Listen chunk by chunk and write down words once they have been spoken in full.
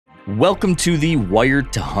Welcome to the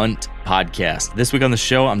Wired to Hunt podcast. This week on the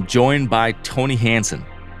show, I'm joined by Tony Hansen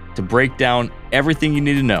to break down everything you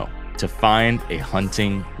need to know to find a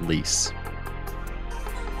hunting lease.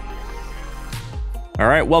 All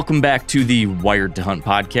right, welcome back to the Wired to Hunt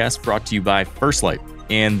podcast, brought to you by First Light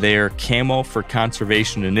and their Camo for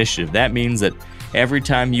Conservation initiative. That means that every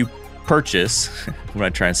time you purchase, what am I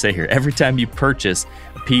trying to say here? Every time you purchase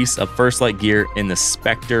a piece of First Light gear in the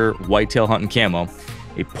Spectre whitetail hunting camo,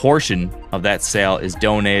 a portion of that sale is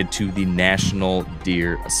donated to the National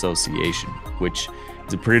Deer Association, which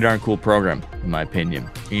is a pretty darn cool program, in my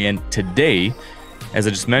opinion. And today, as I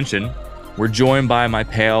just mentioned, we're joined by my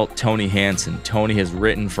pal, Tony Hansen. Tony has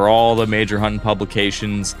written for all the major hunting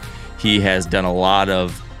publications. He has done a lot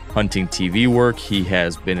of hunting TV work. He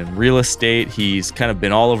has been in real estate. He's kind of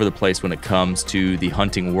been all over the place when it comes to the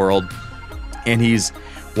hunting world. And he's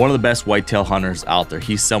one of the best whitetail hunters out there.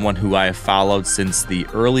 He's someone who I have followed since the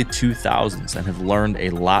early 2000s and have learned a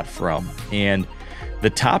lot from. And the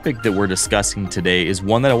topic that we're discussing today is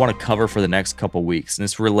one that I want to cover for the next couple weeks, and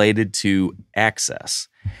it's related to access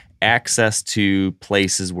to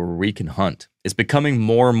places where we can hunt. It's becoming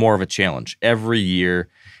more and more of a challenge every year.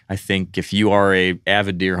 I think if you are a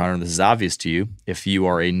avid deer hunter, this is obvious to you. If you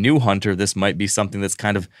are a new hunter, this might be something that's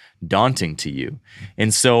kind of daunting to you.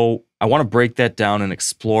 And so I want to break that down and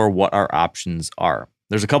explore what our options are.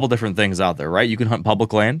 There's a couple different things out there, right? You can hunt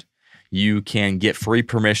public land. You can get free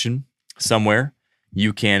permission somewhere.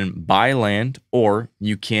 You can buy land, or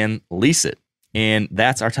you can lease it. And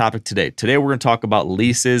that's our topic today. Today, we're going to talk about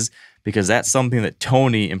leases, because that's something that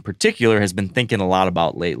Tony in particular has been thinking a lot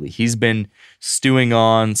about lately. He's been stewing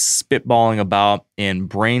on, spitballing about, and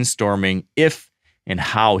brainstorming if and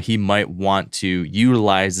how he might want to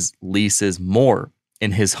utilize leases more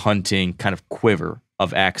in his hunting kind of quiver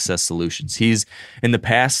of access solutions. He's in the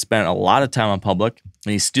past spent a lot of time on public,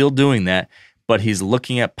 and he's still doing that, but he's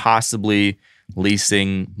looking at possibly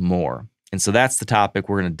leasing more. And so that's the topic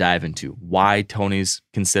we're going to dive into. Why Tony's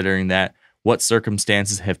considering that, what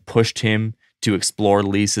circumstances have pushed him to explore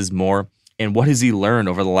leases more, and what has he learned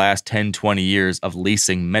over the last 10, 20 years of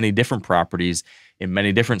leasing many different properties in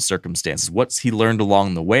many different circumstances. What's he learned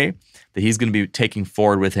along the way that he's going to be taking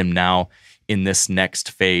forward with him now in this next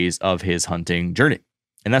phase of his hunting journey?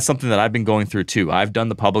 And that's something that I've been going through too. I've done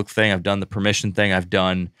the public thing. I've done the permission thing. I've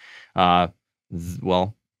done, I've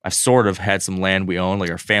sort of had some land we own, like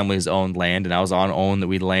our family's owned land, and I was on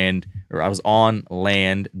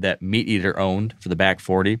land that MeatEater owned for the back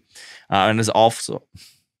 40. And is also,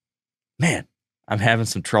 man, I'm having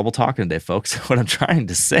some trouble talking today, folks. What I'm trying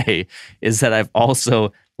to say is that I've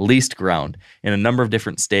also leased ground in a number of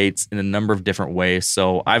different states in a number of different ways.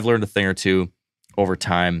 So I've learned a thing or two over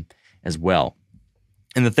time as well.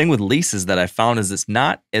 And the thing with leases that I found is it's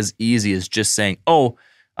not as easy as just saying, oh,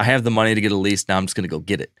 I have the money to get a lease, now I'm just going to go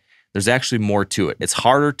get it. There's actually more to it. It's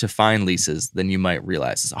harder to find leases than you might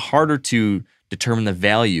realize. It's harder to determine the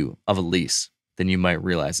value of a lease than you might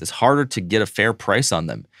realize. It's harder to get a fair price on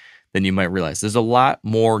them than you might realize. There's a lot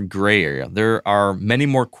more gray area. There are many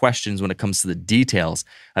more questions when it comes to the details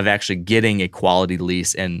of actually getting a quality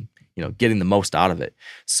lease and, getting the most out of it.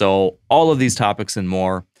 So all of these topics and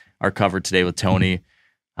more are covered today with Tony.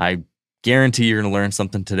 I guarantee you're going to learn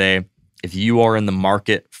something today. If you are in the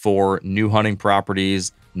market for new hunting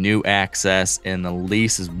properties, new access, and the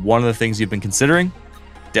lease is one of the things you've been considering,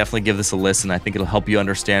 definitely give this a listen. I think it'll help you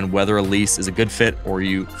understand whether a lease is a good fit for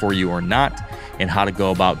you or not, and how to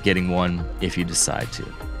go about getting one if you decide to.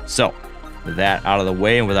 So, with that out of the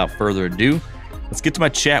way and without further ado, let's get to my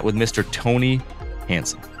chat with Mr. Tony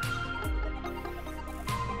Hansen.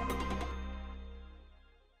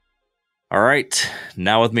 All right,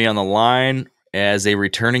 now with me on the line as a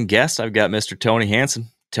returning guest, I've got Mr. Tony Hansen.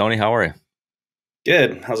 Tony, how are you?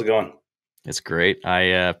 Good. How's it going? It's great. I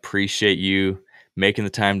appreciate you making the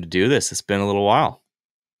time to do this. It's been a little while.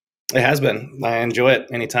 It has been. I enjoy it.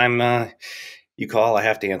 Anytime you call, I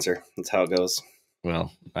have to answer. That's how it goes.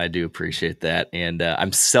 Well, I do appreciate that. And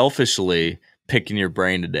I'm selfishly picking your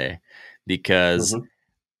brain today because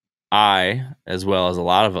I, as well as a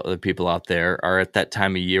lot of other people out there, are at that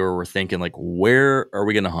time of year where we're thinking, like, where are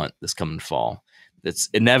we going to hunt this coming fall? It's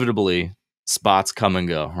inevitably spots come and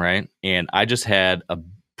go, right? And I just had a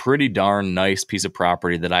pretty darn nice piece of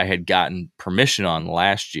property that I had gotten permission on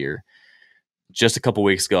last year. Just a couple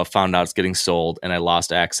weeks ago, I found out it's getting sold, and I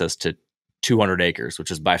lost access to 200 acres,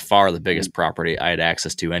 which is by far the biggest property I had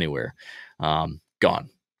access to anywhere. Gone.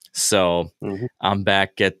 So I'm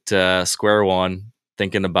back at square one,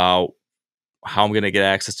 thinking about how I'm going to get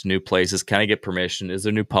access to new places. Can I get permission? Is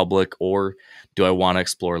there new public, or do I want to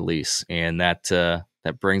explore lease? And that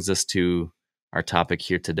brings us to our topic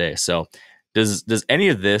here today. So does any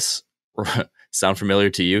of this sound familiar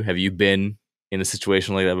to you? Have you been in a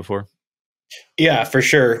situation like that before? Yeah, for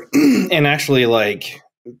sure. And actually, like,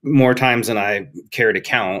 more times than I care to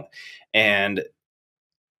count. And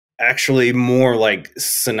actually, more like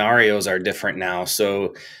scenarios are different now.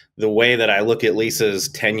 So the way that I look at leases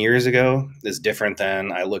 10 years ago is different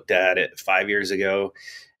than I looked at it 5 years ago.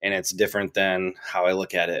 And it's different than how I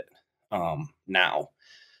look at it now.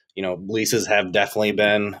 Leases have definitely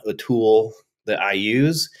been a tool that I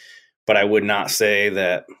use, but I would not say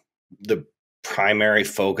that the primary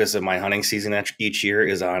focus of my hunting season each year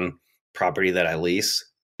is on property that I lease.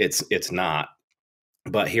 It's not.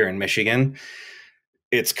 But here in Michigan,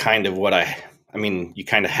 it's kind of what I mean, you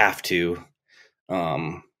kind of have to,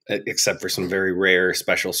 except for some very rare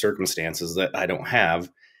special circumstances that I don't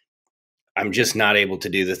have. I'm just not able to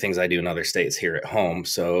do the things I do in other states here at home.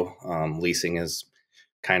 So leasing is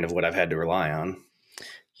kind of what I've had to rely on.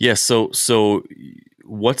 Yeah. So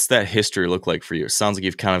what's that history look like for you? It sounds like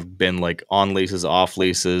you've kind of been like on leases, off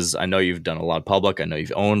leases. I know you've done a lot of public. I know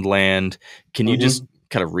you've owned land. Can you just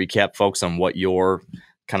kind of recap folks on what your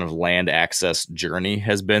kind of land access journey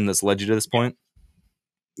has been that's led you to this point?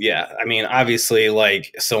 Yeah. I mean, obviously,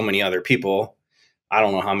 like so many other people, I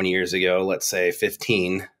don't know how many years ago, let's say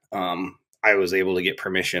 15, I was able to get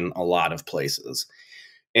permission a lot of places.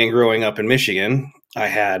 And growing up in Michigan, I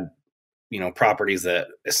had, properties that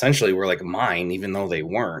essentially were like mine, even though they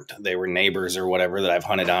weren't. They were neighbors or whatever that I've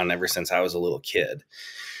hunted on ever since I was a little kid.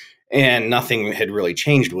 And nothing had really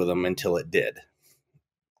changed with them until it did.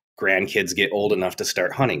 Grandkids get old enough to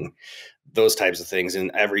start hunting, those types of things.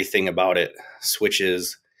 And everything about it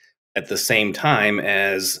switches at the same time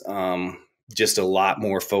as just a lot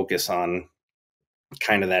more focus on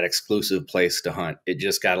kind of that exclusive place to hunt. It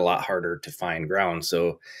just got a lot harder to find ground.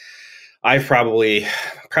 So I probably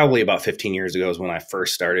about 15 years ago is when I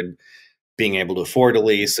first started being able to afford a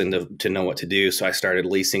lease and to know what to do. So I started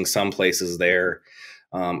leasing some places there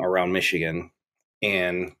around Michigan.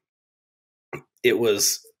 And it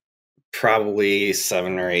was probably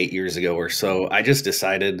 7 or 8 years ago or so. I just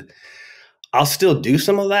decided I'll still do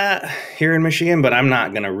some of that here in Michigan, but I'm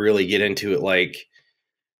not going to really get into it like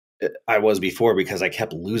I was before because I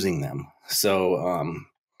kept losing them. So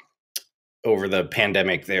over the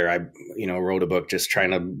pandemic there, I wrote a book just trying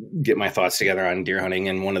to get my thoughts together on deer hunting.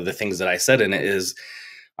 And one of the things that I said in it is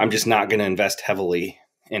I'm just not going to invest heavily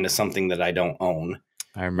into something that I don't own.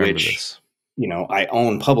 I remember this. I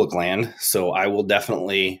own public land, so I will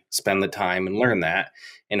definitely spend the time and learn that.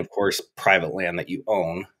 And of course, private land that you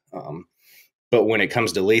own. But when it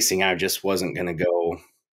comes to leasing, I just wasn't going to go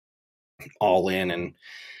all in and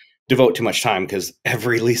devote too much time because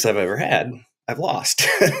every lease I've ever had, I've lost.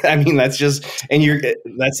 I mean, that's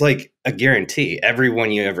like a guarantee. Every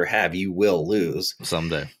one you ever have, you will lose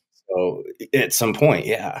someday. So at some point,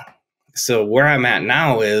 yeah. So where I'm at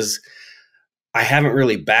now is I haven't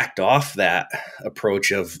really backed off that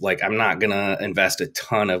approach of like, I'm not going to invest a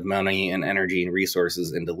ton of money and energy and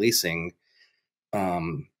resources into leasing,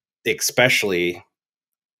 especially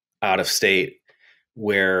out of state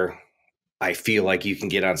where I feel like you can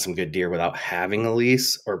get on some good deer without having a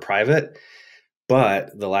lease or private.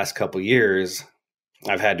 But the last couple of years,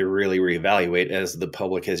 I've had to really reevaluate as the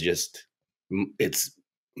public has it's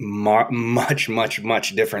much, much,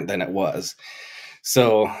 much different than it was.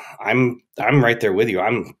 So I'm right there with you.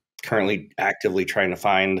 I'm currently actively trying to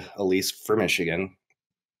find a lease for Michigan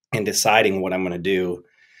and deciding what I'm going to do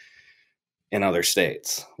in other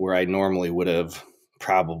states where I normally would have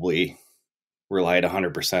probably relied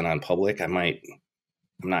 100% on public. I'm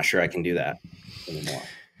not sure I can do that anymore.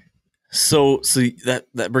 So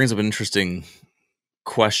that brings up an interesting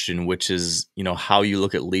question, which is, how you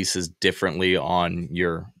look at leases differently in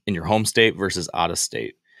your home state versus out of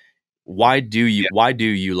state. Why do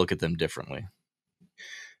you look at them differently?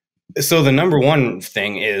 So the number one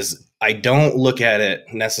thing is I don't look at it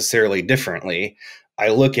necessarily differently. I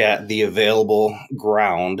look at the available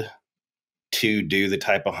ground to do the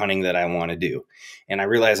type of hunting that I want to do. And I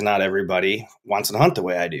realize not everybody wants to hunt the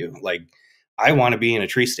way I do. Like, I want to be in a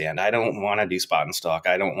tree stand. I don't want to do spot and stalk.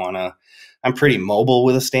 I'm pretty mobile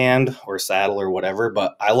with a stand or saddle or whatever,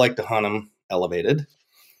 but I like to hunt them elevated.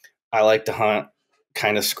 I like to hunt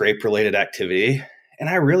kind of scrape related activity. And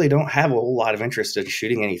I really don't have a whole lot of interest in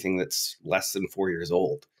shooting anything that's less than 4 years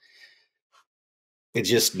old. It's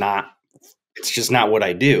just not what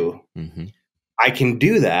I do. Mm-hmm. I can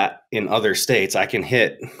do that in other states. I can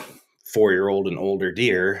hit 4-year-old and older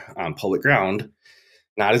deer on public ground,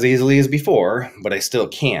 not as easily as before, but I still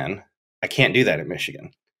can. I can't do that in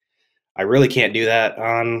Michigan. I really can't do that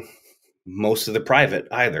on most of the private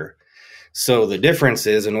either. So the difference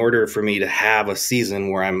is, in order for me to have a season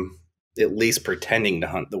where I'm at least pretending to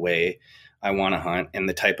hunt the way I want to hunt and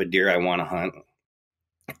the type of deer I want to hunt,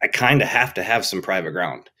 I kind of have to have some private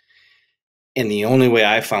ground. And the only way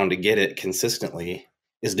I found to get it consistently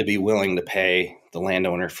is to be willing to pay the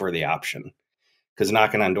landowner for the option. Because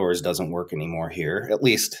knocking on doors doesn't work anymore here, at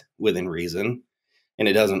least within reason. And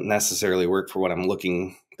it doesn't necessarily work for what I'm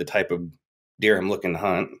looking, the type of deer I'm looking to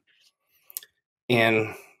hunt.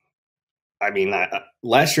 And I mean,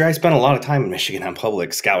 last year I spent a lot of time in Michigan on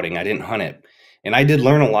public scouting. I didn't hunt it. And I did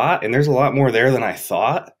learn a lot, and there's a lot more there than I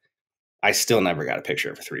thought. I still never got a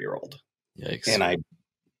picture of a 3-year-old. Yikes. And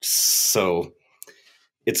so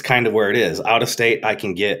it's kind of where it is. Out of state, I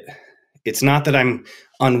can get, it's not that I'm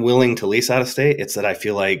unwilling to lease out of state. It's that I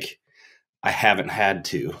feel like I haven't had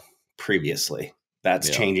to previously. That's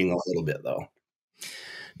changing a little bit though.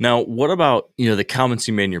 Now, what about, the comments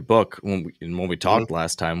you made in your book when we talked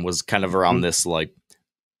last time was kind of around this, like,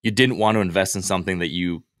 you didn't want to invest in something that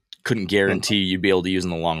you couldn't guarantee you'd be able to use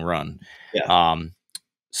in the long run. Yeah.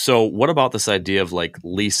 So what about this idea of like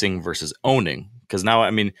leasing versus owning? Because now,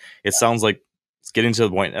 I mean, it sounds like it's getting to the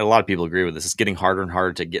point, and a lot of people agree with this, it's getting harder and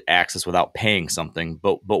harder to get access without paying something.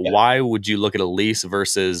 But why would you look at a lease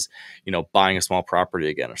versus, buying a small property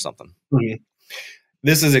again or something? Mm-hmm.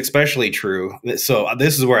 This is especially true. So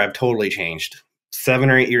this is where I've totally changed. 7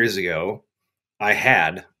 or 8 years ago, I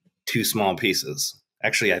had 2 small pieces.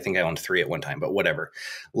 Actually, I think I owned 3 at one time, but whatever.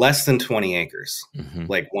 Less than 20 acres. Mm-hmm.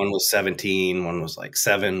 Like one was 17, one was like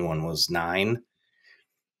 7, one was 9.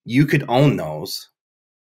 You could own those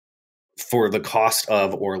for the cost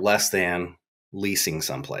of or less than leasing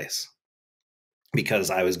someplace. Because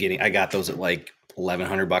I got those at like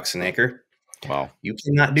 $1,100 an acre. Wow. You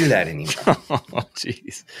cannot do that anymore. Oh,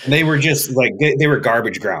 jeez. They were just like, they were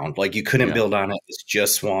garbage ground. Like you couldn't build on it. It's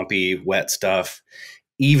just swampy, wet stuff.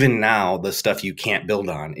 Even now, the stuff you can't build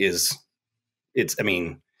on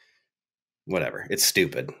whatever. It's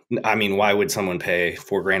stupid. I mean, why would someone pay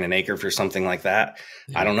 $4,000 an acre for something like that?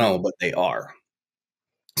 Yeah. I don't know, but they are.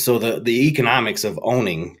 So the economics of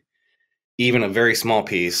owning even a very small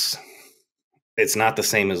piece, it's not the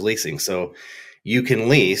same as leasing. So you can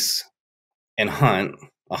lease and hunt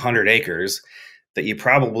 100 acres that you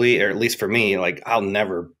probably, or at least for me, like I'll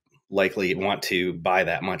never likely want to buy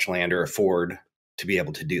that much land or afford to be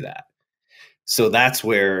able to do that. So that's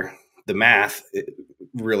where the math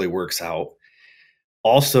really works out.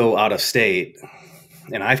 Also out of state,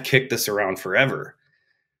 and I've kicked this around forever.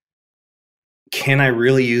 Can I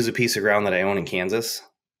really use a piece of ground that I own in Kansas?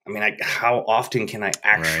 I mean, how often can I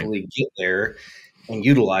actually get there and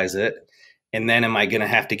utilize it? And then am I going to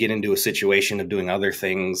have to get into a situation of doing other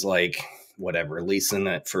things like whatever, leasing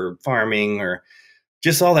it for farming or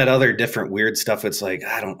just all that other different weird stuff? It's like,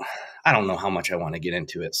 I don't know how much I want to get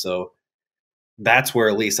into it. So that's where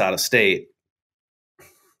a lease out of state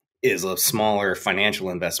is a smaller financial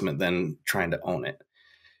investment than trying to own it.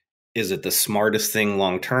 Is it the smartest thing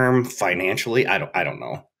long-term financially? I don't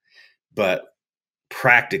know. But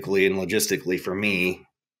practically and logistically for me,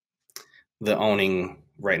 the owning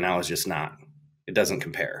right now is just not, it doesn't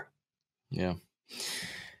compare. Yeah.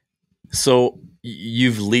 So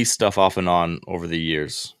you've leased stuff off and on over the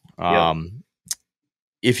years.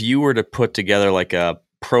 If you were to put together like a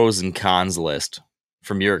pros and cons list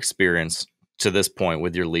from your experience to this point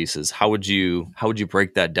with your leases, how would you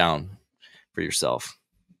break that down for yourself?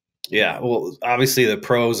 Yeah. Well, obviously the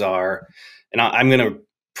pros are, and I'm going to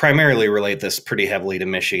primarily relate this pretty heavily to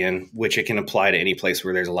Michigan, which it can apply to any place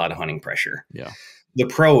where there's a lot of hunting pressure. Yeah. The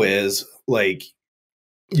pro is like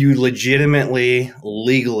you legitimately,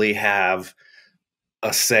 legally have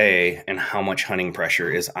a say in how much hunting pressure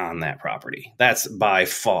is on that property. That's by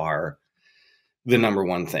far the number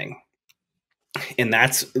one thing. And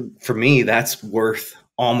that's, for me, that's worth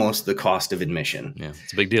almost the cost of admission. Yeah,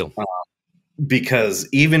 it's a big deal. Because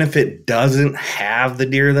even if it doesn't have the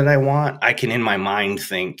deer that I want, I can in my mind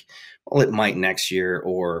think, well, it might next year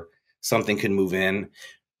or something could move in,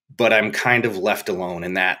 but I'm kind of left alone.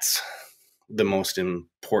 And that's the most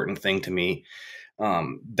important thing to me.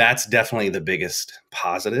 That's definitely the biggest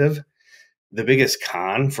positive. The biggest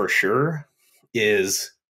con for sure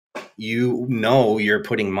is, you're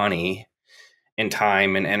putting money and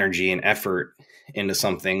time and energy and effort into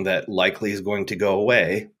something that likely is going to go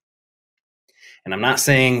away. And I'm not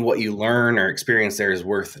saying what you learn or experience there is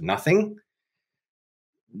worth nothing,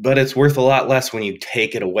 but it's worth a lot less when you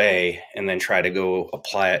take it away and then try to go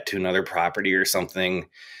apply it to another property or something.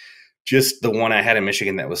 Just the one I had in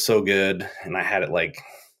Michigan that was so good, and I had it like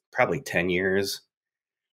probably 10 years.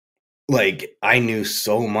 Like I knew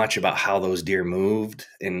so much about how those deer moved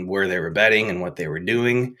and where they were bedding and what they were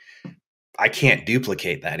doing. I can't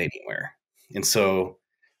duplicate that anywhere. And so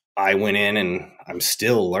I went in, and I'm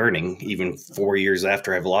still learning even 4 years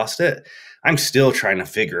after I've lost it. I'm still trying to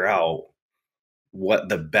figure out what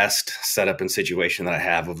the best setup and situation that I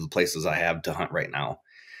have of the places I have to hunt right now.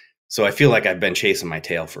 So I feel like I've been chasing my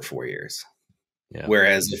tail for 4 years. Yeah.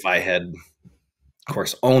 Whereas if I had, of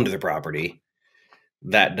course, owned the property,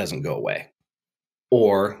 that doesn't go away.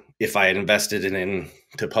 Or if I had invested it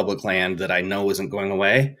into public land that I know isn't going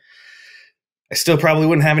away, I still probably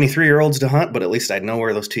wouldn't have any 3-year-olds to hunt, but at least I'd know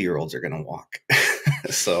where those 2-year-olds are going to walk.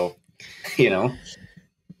 So, you know.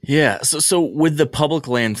 Yeah. So with the public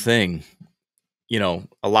land thing, you know,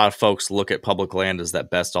 a lot of folks look at public land as that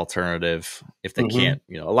best alternative if they can't.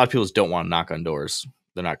 You know, a lot of people just don't want to knock on doors.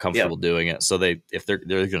 They're not comfortable doing it. So if they're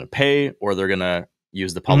going to pay, or they're going to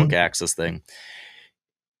use the public access thing.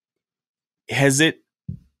 Has it,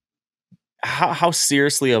 how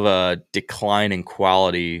seriously of a decline in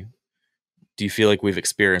quality do you feel like we've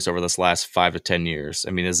experienced over this last 5 to 10 years?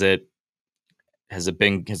 I mean, has it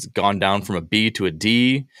gone down from a B to a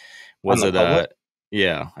D? Was it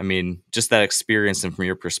yeah, I mean, just that experience, and from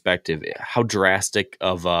your perspective, how drastic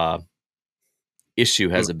of a issue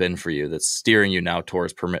has it been for you that's steering you now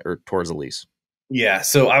towards permit or towards a lease? Yeah,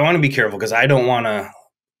 so I want to be careful because I don't want to.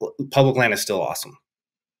 Public land is still awesome.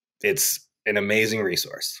 It's an amazing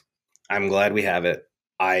resource. I'm glad we have it.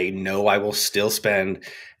 I know I will still spend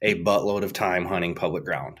a buttload of time hunting public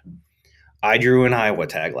ground. I drew an Iowa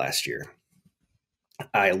tag last year.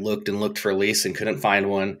 I looked and looked for a lease and couldn't find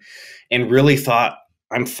one, and really thought,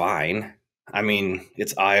 I'm fine. I mean,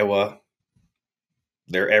 it's Iowa.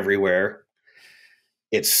 They're everywhere.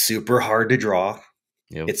 It's super hard to draw.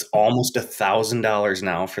 Yep. It's almost $1,000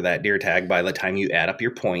 now for that deer tag by the time you add up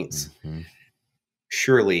your points.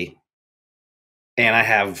 Surely. And I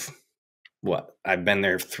have, I've been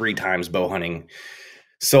there 3 times bow hunting.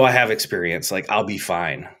 So I have experience. Like, I'll be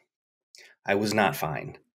fine. I was not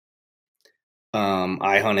fine.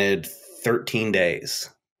 I hunted 13 days,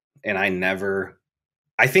 and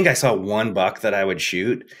I think I saw 1 buck that I would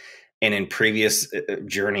shoot. And in previous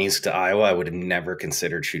journeys to Iowa, I would have never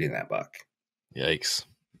considered shooting that buck. Yikes.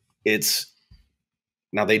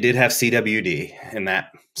 Now they did have CWD, and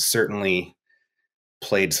that certainly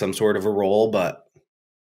played some sort of a role, but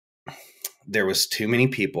there was too many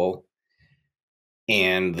people,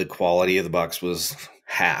 and the quality of the bucks was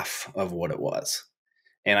half of what it was.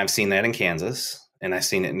 And I've seen that in Kansas, and I've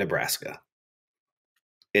seen it in Nebraska.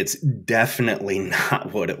 It's definitely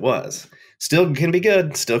not what it was. Still can be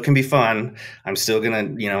good, still can be fun. I'm still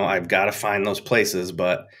going to, I've got to find those places,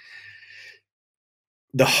 but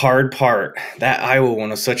the hard part, that Iowa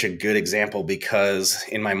one was such a good example, because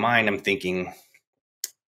in my mind, I'm thinking,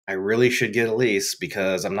 I really should get a lease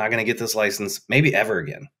because I'm not going to get this license maybe ever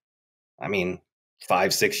again. I mean,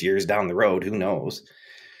 5-6 years down the road, who knows?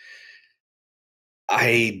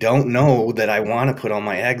 I don't know that I want to put all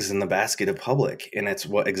my eggs in the basket of public. And it's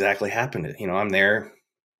what exactly happened. I'm there.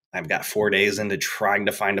 I've got 4 days into trying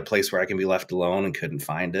to find a place where I can be left alone, and couldn't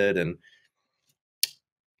find it. And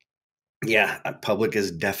yeah, public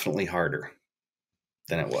is definitely harder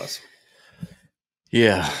than it was.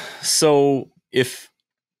 Yeah. So if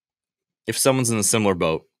someone's in a similar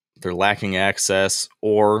boat, they're lacking access,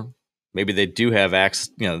 or maybe they do have access,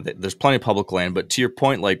 there's plenty of public land, but to your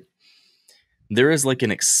point, like, there is like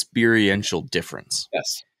an experiential difference.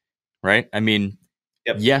 Yes. Right? I mean,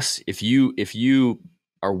 yes, if you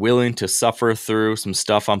are willing to suffer through some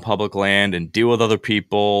stuff on public land and deal with other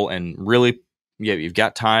people, and really, you've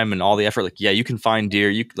got time and all the effort, like, you can find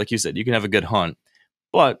deer. Like you said, you can have a good hunt.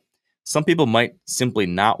 But some people might simply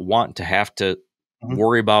not want to have to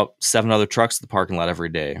worry about 7 other trucks at the parking lot every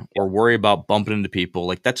day, or worry about bumping into people.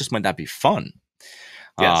 Like, that just might not be fun.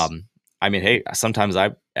 Yes. I mean, hey, sometimes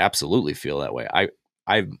I absolutely feel that way. I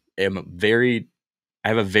have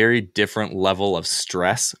a very different level of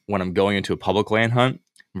stress when I'm going into a public land hunt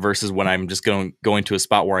versus when I'm just going to a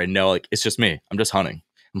spot where I know, like, it's just me. I'm just hunting.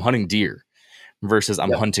 I'm hunting deer versus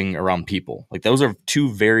I'm hunting around people. Like, those are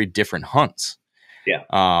 2 very different hunts. Yeah.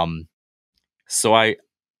 So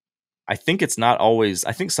I think it's not always,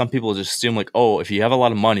 I think some people just assume, like, oh, if you have a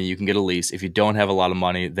lot of money, you can get a lease. If you don't have a lot of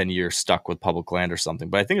money, then you're stuck with public land or something.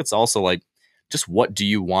 But I think it's also like, just what do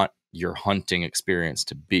you want your hunting experience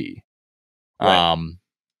to be? Right.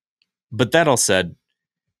 But that all said,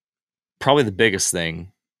 probably the biggest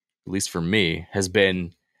thing, at least for me, has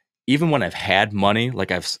been, even when I've had money,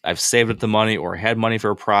 like I've saved up the money, or had money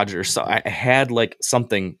for a project, or so, I had like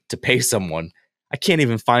something to pay someone. I can't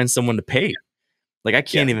even find someone to pay. Like, I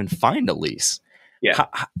can't even find a lease. Yeah.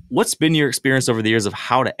 What's been your experience over the years of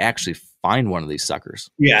how to actually find one of these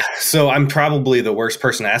suckers? Yeah. So I'm probably the worst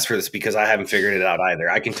person to ask for this because I haven't figured it out either.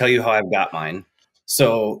 I can tell you how I've got mine.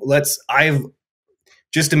 So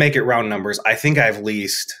just to make it round numbers, I think I've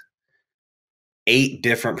leased 8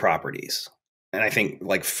 different properties. And I think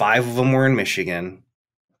like 5 of them were in Michigan,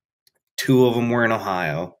 2 of them were in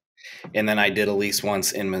Ohio, and then I did a lease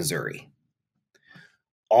once in Missouri.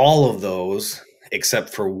 All of those, except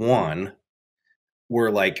for one,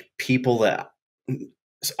 were like people that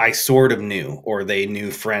I sort of knew, or they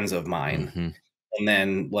knew friends of mine. Mm-hmm. And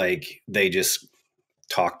then like they just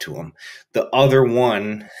talked to them. The other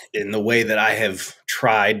one, in the way that I have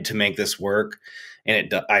tried to make this work,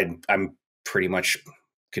 and I'm pretty much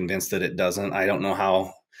convinced that it doesn't. I don't know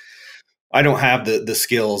how. I don't have the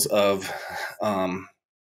skills of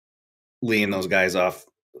leading those guys off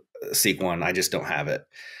Seek One. I just don't have it.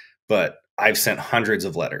 But I've sent hundreds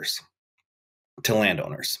of letters to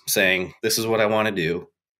landowners saying, this is what I want to do.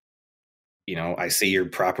 You know, I see your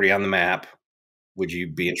property on the map. Would you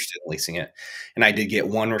be interested in leasing it? And I did get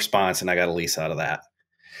one response, and I got a lease out of that.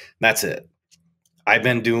 That's it. I've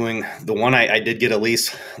been doing the one I did get a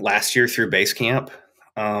lease last year through Basecamp.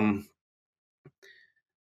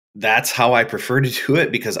 That's how I prefer to do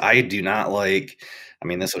it because I do not like, I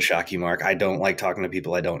mean, this will shock you, Mark. I don't like talking to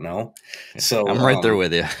people I don't know. So I'm right there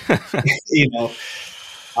with you. You know,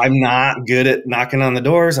 I'm not good at knocking on the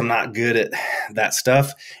doors. I'm not good at that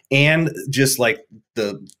stuff. And just like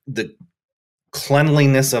the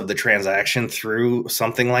cleanliness of the transaction through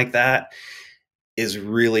something like that is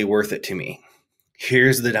really worth it to me.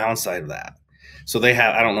 Here's the downside of that. So they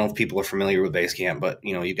have, I don't know if people are familiar with Basecamp, but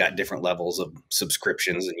you know, you've got different levels of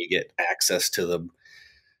subscriptions and you get access to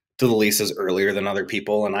the leases earlier than other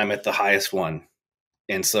people. And I'm at the highest one.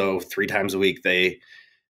 And so 3 times a week, they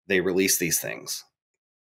release these things.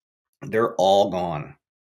 They're all gone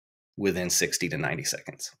within 60 to 90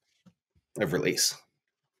 seconds of release.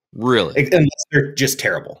 Really? Unless they're just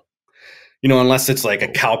terrible. You know, unless it's like a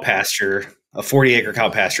cow pasture, a 40-acre cow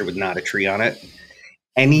pasture with not a tree on it.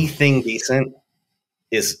 Anything decent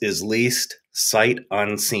is leased sight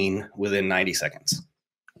unseen within 90 seconds.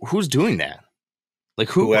 Who's doing that? Like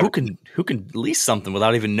who can lease something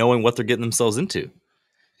without even knowing what they're getting themselves into?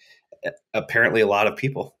 Apparently a lot of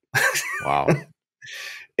people. Wow.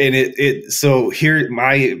 And so here,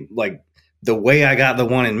 the way I got the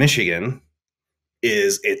one in Michigan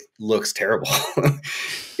is it looks terrible.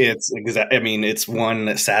 It's one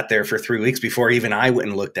that sat there for 3 weeks before even I went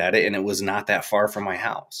and looked at it, and it was not that far from my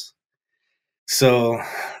house. So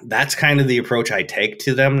that's kind of the approach I take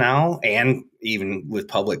to them now, and even with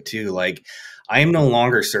public too. Like, I am no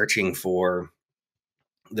longer searching for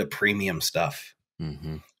the premium stuff.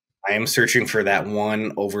 Mm-hmm. I am searching for that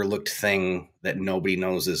one overlooked thing that nobody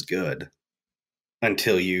knows is good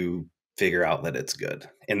until you figure out that it's good.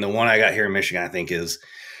 And the one I got here in Michigan, I think it's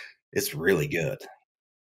really good,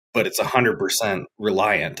 but it's 100%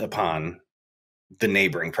 reliant upon the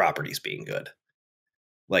neighboring properties being good.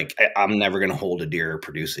 Like, I'm never going to hold a deer or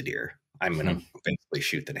produce a deer. I'm going to basically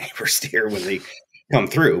shoot the neighbor's deer when they come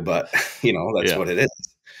through, but you know, that's what it is.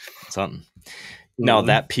 Something. Now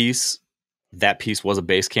that piece was a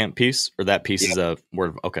Basecamp piece, or that piece is a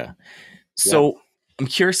word. Okay. So I'm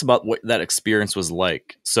curious about what that experience was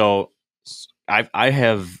like. So I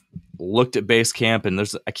have looked at Basecamp, and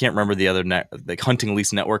I can't remember the other like Hunting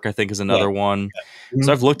Lease Network, I think, is another one. Mm-hmm.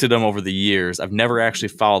 So I've looked at them over the years. I've never actually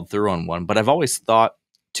followed through on one, but I've always thought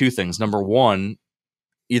 2 things. Number one,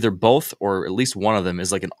 either both or at least one of them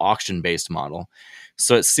is like an auction-based model.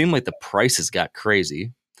 So it seemed like the prices got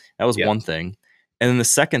crazy. That was one thing. And then the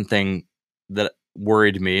second thing that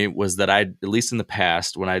worried me was that at least in the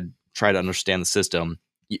past, when I tried to understand the system,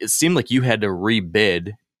 it seemed like you had to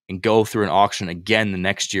rebid and go through an auction again the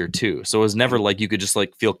next year too. So it was never like you could just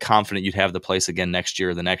like feel confident you'd have the place again next year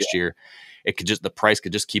or the next year. It could just, the price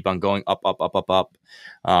could just keep on going up, up, up, up, up.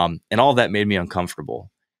 And all of that made me uncomfortable.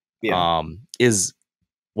 Yeah.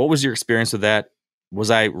 What was your experience with that? Was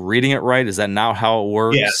I reading it right? Is that now how it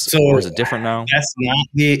works? Yeah. So, or is it different now? That's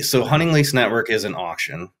not so Hunting Lease Network is an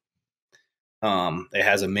auction. It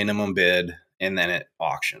has a minimum bid and then it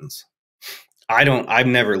auctions. I've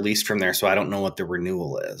never leased from there, so I don't know what the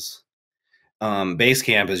renewal is.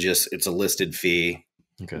 Basecamp is it's a listed fee.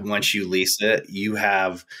 Okay. Once you lease it, you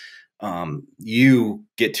have, you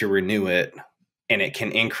get to renew it, and it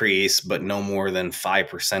can increase, but no more than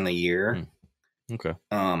 5% a year. Okay.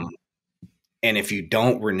 And if you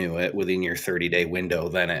don't renew it within your 30-day window,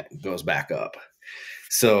 then it goes back up.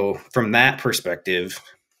 So from that perspective,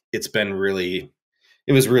 it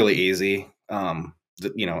was really easy.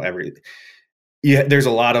 There's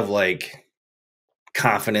a lot of like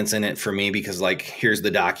confidence in it for me because, like, here's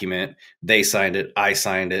the document. They signed it. I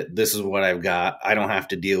signed it. This is what I've got. I don't have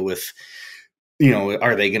to deal with,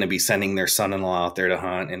 are they going to be sending their son-in-law out there to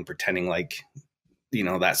hunt and pretending like,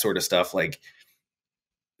 that sort of stuff. Like,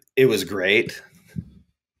 it was great.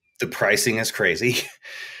 The pricing is crazy.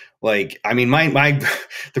 Like, I mean,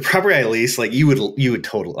 the property I lease, like you would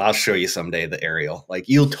totally, I'll show you someday the aerial, like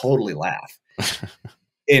you'll totally laugh.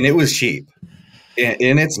 And it was cheap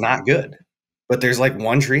and it's not good, but there's like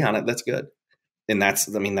one tree on it that's good. And that's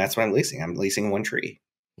what I'm leasing. I'm leasing one tree.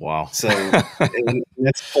 Wow. So and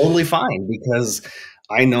that's totally fine because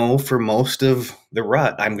I know for most of the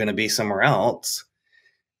rut, I'm going to be somewhere else.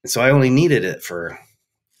 And so I only needed it for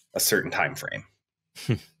a certain time frame.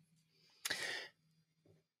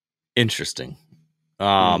 Interesting.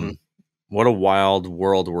 What a wild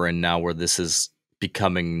world we're in now where this is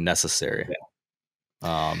becoming necessary.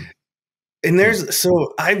 Yeah. And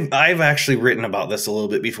so I've actually written about this a little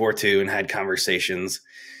bit before too and had conversations,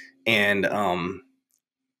 and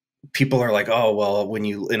people are like, oh, well,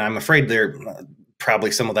 and I'm afraid there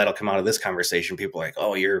probably some of that'll come out of this conversation. People are like,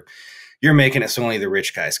 oh, you're making it so only the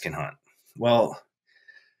rich guys can hunt. Well,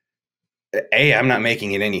 A, I'm not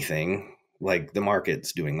making it anything. Like the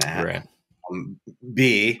market's doing that. Right.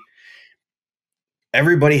 B,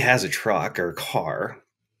 everybody has a truck or a car.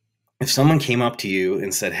 If someone came up to you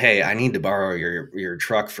and said, hey, I need to borrow your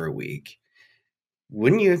truck for a week,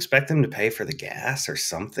 wouldn't you expect them to pay for the gas or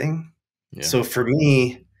something? Yeah. So for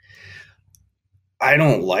me, I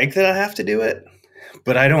don't like that I have to do it,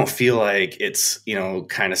 but I don't feel like it's,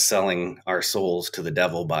 kind of selling our souls to the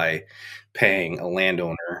devil by paying a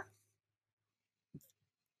landowner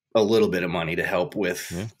a little bit of money to help with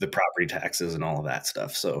the property taxes and all of that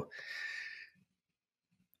stuff. So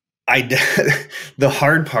the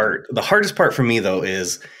hardest part for me though,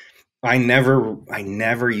 is I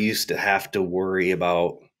never used to have to worry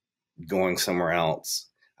about going somewhere else.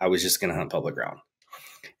 I was just going to hunt public ground.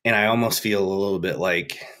 And I almost feel a little bit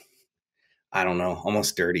like, I don't know,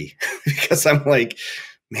 almost dirty because I'm like,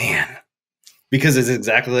 man, because it's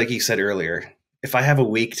exactly like you said earlier. If I have a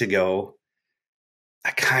week to go, I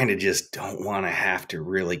kind of just don't want to have to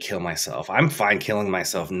really kill myself. I'm fine killing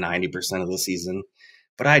myself 90% of the season,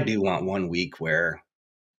 but I do want 1 week where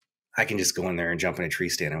I can just go in there and jump in a tree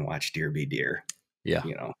stand and watch deer be deer. Yeah.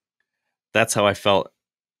 That's how I felt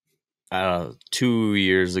 2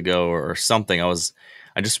 years ago or something. I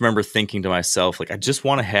just remember thinking to myself, like, I just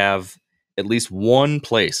want to have at least one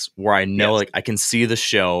place where I know, like, I can see the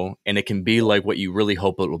show and it can be like what you really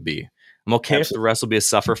hope it will be. I'm okay if the rest will be a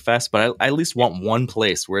suffer fest, but I at least want one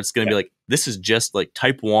place where it's going to be like, this is just like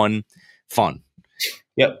type 1 fun.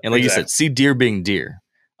 Yep. And like you said, see deer being deer.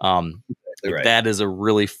 That is a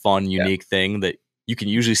really fun, unique thing that you can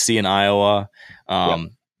usually see in Iowa,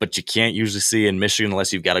 but you can't usually see in Michigan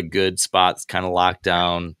unless you've got a good spot that's kind of locked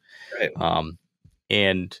down. Right.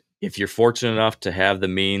 And if you're fortunate enough to have the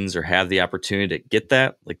means or have the opportunity to get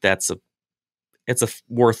that, like it's a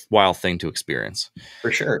worthwhile thing to experience.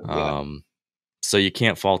 For sure. So you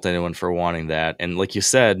can't fault anyone for wanting that. And like you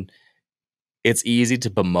said, it's easy to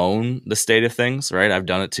bemoan the state of things, right? I've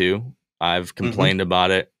done it too. I've complained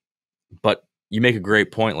about it, but you make a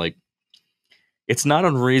great point. Like, it's not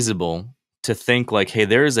unreasonable to think like, hey,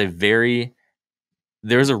 there's a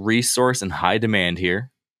resource in high demand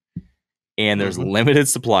here and there's limited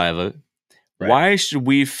supply of it. Right. Why should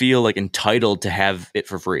we feel like entitled to have it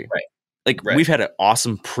for free? Right. Like, we've had an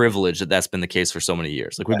awesome privilege that's been the case for so many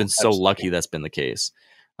years. Like, we've been so lucky that's been the case.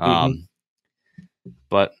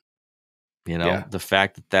 But, the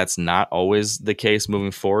fact that that's not always the case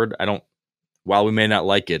moving forward, while we may not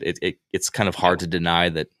like it, it's kind of hard to deny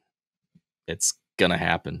that it's going to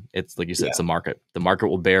happen. It's like you said, it's a market. The market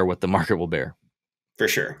will bear what the market will bear. For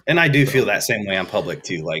sure. And I do feel that same way on public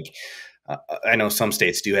too. Like, I know some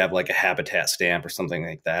states do have like a habitat stamp or something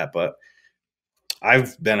like that, but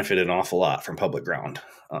I've benefited an awful lot from public ground.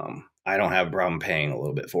 I don't have a problem paying a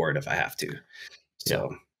little bit for it if I have to.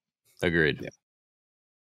 So, agreed. Yeah.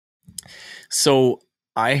 So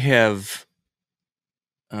I have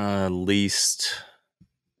leased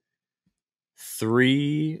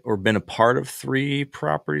 3 or been a part of 3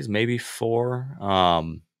 properties, maybe 4.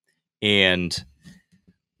 And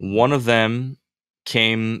one of them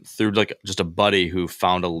came through like just a buddy who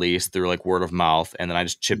found a lease through like word of mouth, and then I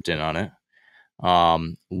just chipped in on it.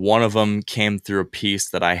 One of them came through a piece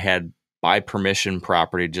that I had by permission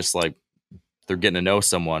property, just like they're getting to know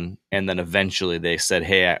someone. And then eventually they said,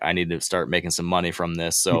 hey, I need to start making some money from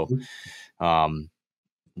this. So,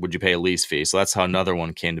 would you pay a lease fee? So that's how another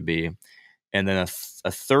one came to be. And then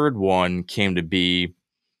a third one came to be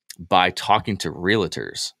by talking to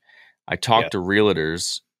realtors. I talk to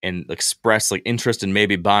realtors and express like interest in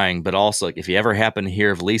maybe buying, but also like if you ever happen to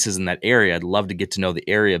hear of leases in that area, I'd love to get to know the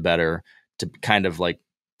area better to kind of like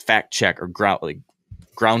fact check or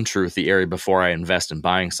ground truth the area before I invest in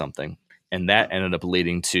buying something. And that ended up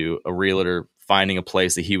leading to a realtor finding a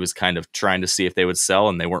place that he was kind of trying to see if they would sell,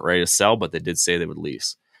 and they weren't ready to sell, but they did say they would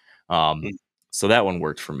lease. So that one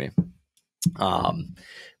worked for me.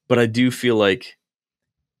 But I do feel like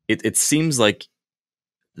it seems like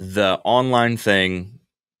the online thing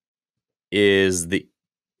not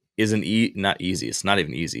easy. It's not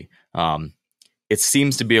even easy. It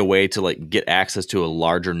seems to be a way to like get access to a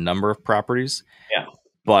larger number of properties. Yeah.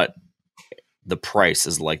 But the price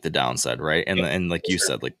is like the downside, right? And like you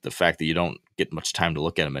said, like the fact that you don't get much time to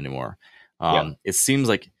look at them anymore. It seems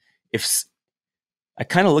like if I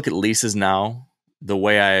kind of look at leases now the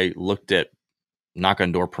way I looked at knock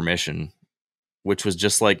on door permission, which was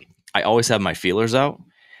just like I always have my feelers out,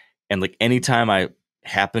 and like anytime I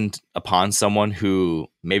happened upon someone who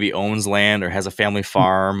maybe owns land or has a family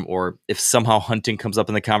farm, or if somehow hunting comes up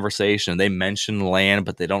in the conversation and they mention land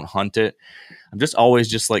but they don't hunt it, I'm just always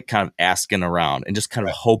just like kind of asking around and just kind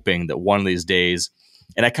of hoping that one of these days,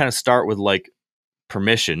 and I kind of start with like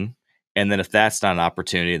permission, and then if that's not an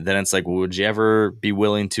opportunity, then it's like, well, would you ever be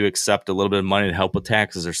willing to accept a little bit of money to help with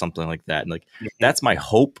taxes or something like that? And like that's my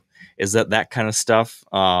hope, is that kind of stuff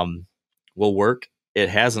will work. It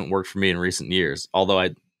hasn't worked for me in recent years, although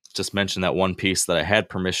I just mentioned that one piece that I had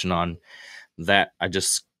permission on that I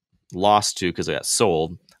just lost to because it got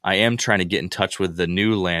sold. I am trying to get in touch with the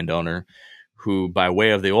new landowner who, by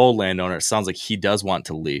way of the old landowner, it sounds like he does want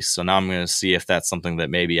to lease. So now I'm going to see if that's something that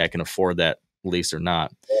maybe I can afford that lease or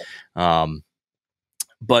not.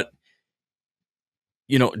 But,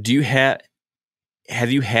 you know,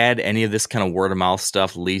 have you had any of this kind of word of mouth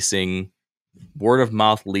stuff, word of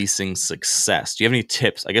mouth leasing success? Do you have any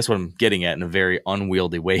tips? I guess what I'm getting at in a very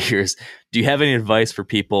unwieldy way here is, do you have any advice for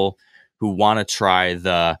people who want to try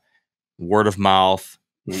the word of mouth,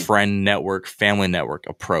 friend network, family network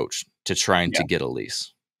approach to trying to get a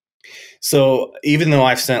lease? So even though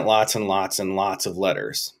I've sent lots and lots and lots of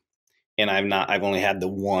letters, and I've only had the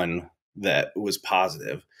one that was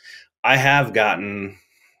positive, I have gotten,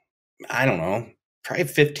 I don't know, probably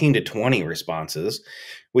 15 to 20 responses,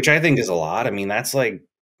 which I think is a lot. I mean, that's like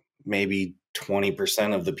maybe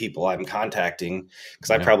 20% of the people I'm contacting,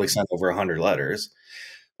 because I probably sent over 100 letters.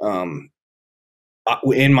 In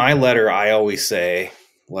my letter, I always say,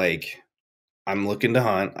 like, I'm looking to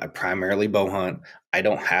hunt. I primarily bow hunt. I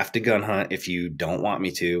don't have to gun hunt if you don't want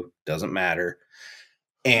me to. Doesn't matter.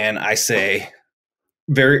 And I say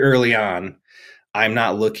very early on, I'm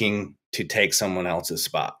not looking to take someone else's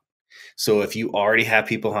spot. So if you already have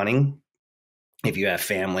people hunting, if you have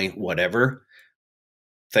family, whatever,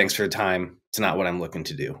 thanks for the time. It's not what I'm looking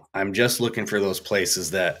to do. I'm just looking for those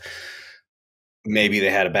places that maybe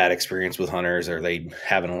they had a bad experience with hunters or they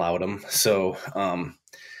haven't allowed them. So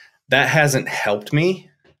that hasn't helped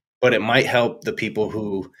me, but it might help the people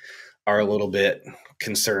who are a little bit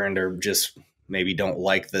concerned or just maybe don't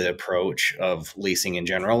like the approach of leasing in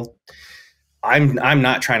general. I'm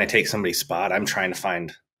not trying to take somebody's spot. I'm trying to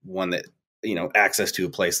find one that, you know, access to a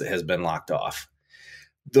place that has been locked off.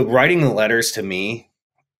 The writing the letters to me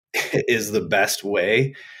is the best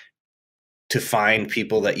way to find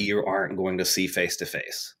people that you aren't going to see face to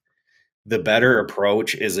face. The better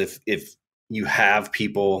approach is if you have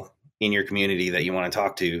people in your community that you want to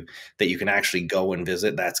talk to that you can actually go and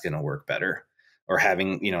visit, that's going to work better. Or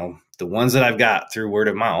having, you know, the ones that I've got through word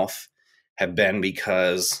of mouth have been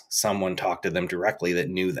because someone talked to them directly that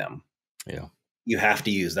knew them. Yeah. You have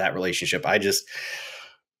to use that relationship.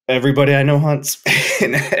 Everybody I know hunts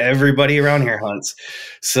and everybody around here hunts.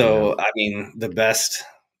 So, I mean, the best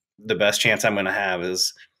chance I'm going to have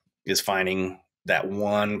is finding that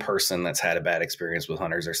one person that's had a bad experience with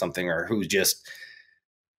hunters or something, or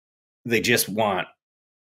they just want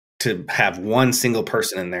to have one single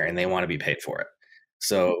person in there and they want to be paid for it.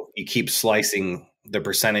 So you keep slicing the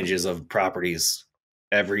percentages of properties,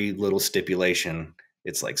 every little stipulation,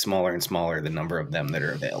 it's like smaller and smaller, the number of them that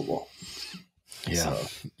are available. Yeah.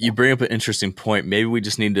 So, you bring up an interesting point. Maybe we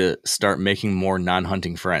just need to start making more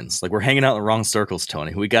non-hunting friends. Like, we're hanging out in the wrong circles,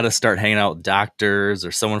 Tony. We got to start hanging out with doctors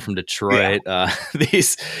or someone from Detroit. Yeah.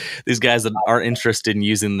 These guys that aren't interested in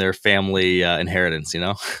using their family inheritance, you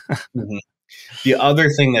know? Mm-hmm. The other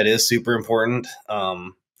thing that is super important,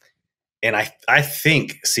 and I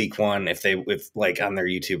think Sequan, if like on their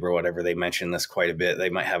YouTube or whatever, they mention this quite a bit, they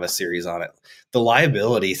might have a series on it. The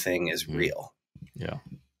liability thing is real. Yeah.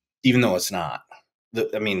 Even though it's not.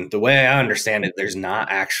 The way I understand it, there's not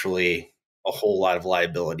actually a whole lot of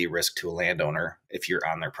liability risk to a landowner if you're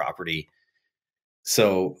on their property.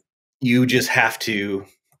 So you just have to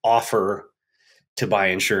offer to buy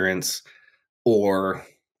insurance or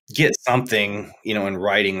get something, in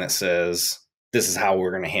writing that says this is how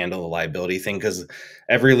we're going to handle the liability thing. Because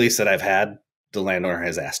every lease that I've had, the landowner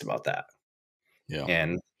has asked about that. Yeah.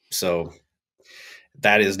 And so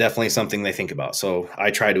that is definitely something they think about. So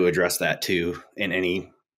I try to address that too. In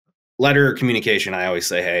any letter or communication, I always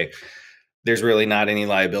say, hey, there's really not any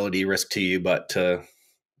liability risk to you, but to,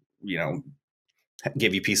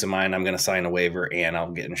 give you peace of mind, I'm going to sign a waiver and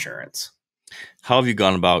I'll get insurance. How have you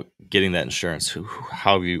gone about getting that insurance? Who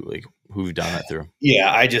have you done that through?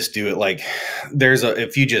 Yeah, I just do it like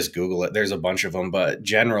if you just Google it, there's a bunch of them, but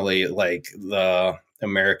generally like the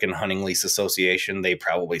American Hunting Lease Association, they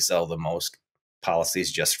probably sell the most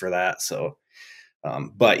policies just for that. So,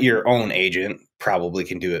 but your own agent probably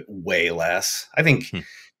can do it way less. I think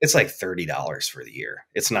it's like $30 for the year.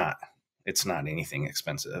 It's not anything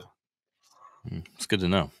expensive. It's good to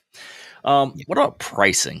know. What about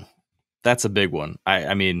pricing? That's a big one.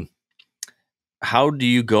 I mean, how do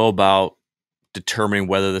you go about determining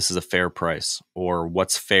whether this is a fair price or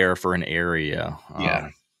what's fair for an area? Yeah.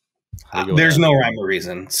 There's no rhyme or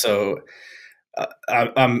reason. So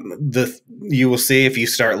you will see if you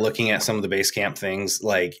start looking at some of the base camp things,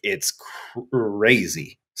 like it's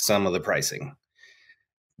crazy, some of the pricing.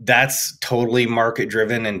 That's totally market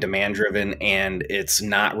driven and demand driven, and it's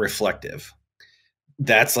not reflective.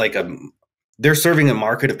 That's like they're serving a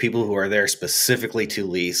market of people who are there specifically to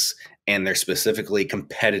lease, and they're specifically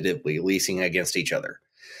competitively leasing against each other.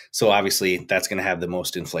 So obviously that's going to have the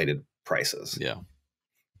most inflated prices. Yeah.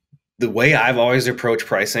 The way I've always approached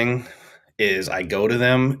pricing is I go to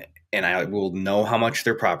them and I will know how much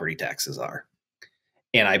their property taxes are.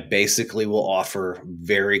 And I basically will offer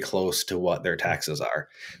very close to what their taxes are.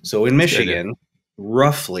 So in Michigan,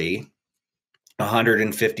 roughly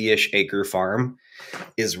 150-ish acre farm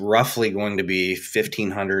is roughly going to be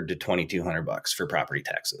 $1,500 to $2,200 for property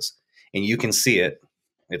taxes. And you can see it.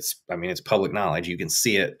 It's public knowledge. You can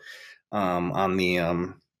see it on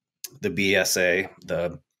the BSA,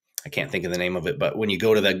 I can't think of the name of it, but when you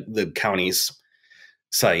go to the county's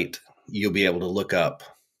site, you'll be able to look up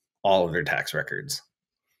all of their tax records.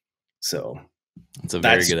 So it's a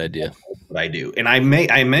very good idea. What I do. And I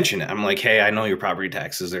mention it. I'm like, hey, I know your property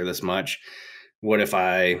taxes are this much. What if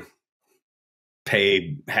I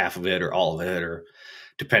pay half of it or all of it, or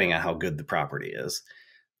depending on how good the property is?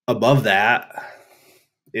 Above that,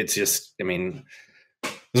 it's just,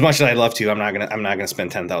 as much as I'd love to, I'm not gonna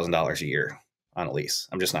spend $10,000 a year on a lease.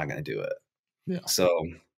 I'm just not gonna do it. Yeah. So,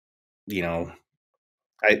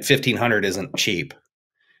 $1,500 isn't cheap,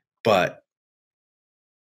 but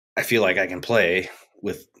I feel like I can play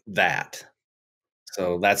with that.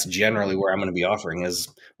 So that's generally where I'm going to be offering is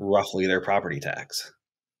roughly their property tax.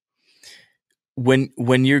 When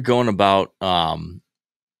you're going about,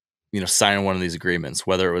 signing one of these agreements,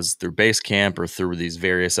 whether it was through base camp or through these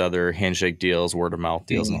various other handshake deals, word of mouth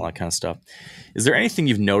deals, and all that kind of stuff, is there anything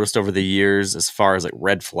you've noticed over the years as far as like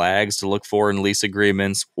red flags to look for in lease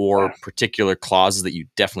agreements or particular clauses that you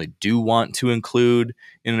definitely do want to include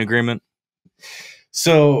in an agreement?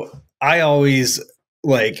 So I always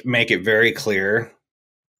make it very clear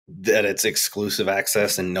that it's exclusive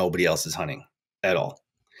access and nobody else is hunting at all.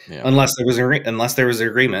 Yeah. Unless there was an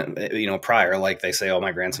agreement, prior, like they say, oh,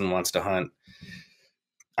 my grandson wants to hunt.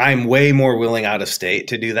 I'm way more willing out of state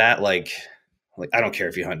to do that. Like I don't care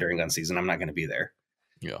if you hunt during gun season, I'm not going to be there.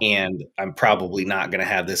 Yeah. And I'm probably not going to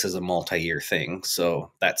have this as a multi-year thing.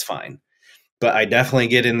 So that's fine. But I definitely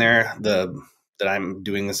get in there that I'm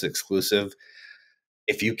doing this exclusive.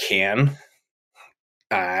 If you can,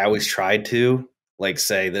 I always tried to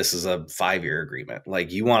say this is a 5-year agreement.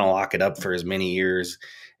 Like you want to lock it up for as many years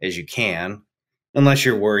as you can, unless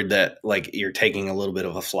you're worried that you're taking a little bit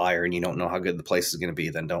of a flyer and you don't know how good the place is going to be,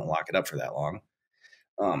 then don't lock it up for that long.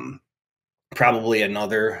 Probably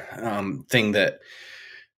another thing that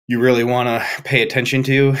you really want to pay attention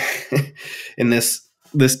to, and this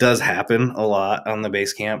does happen a lot on the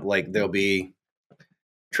base camp. Like there'll be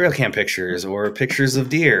trail cam pictures or pictures of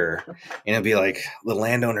deer, and it'll be like the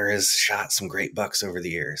landowner has shot some great bucks over the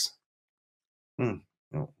years.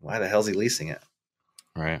 Well, why the hell's he leasing it?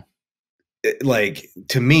 Right.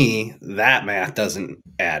 To me, that math doesn't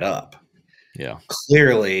add up. Yeah.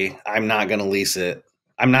 Clearly, I'm not going to lease it.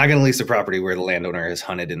 I'm not going to lease a property where the landowner has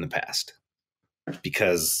hunted in the past,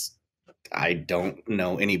 because I don't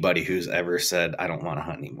know anybody who's ever said, I don't want to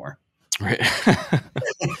hunt anymore. Right.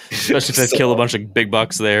 Especially if they kill a bunch of big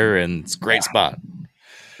bucks there and it's a great spot.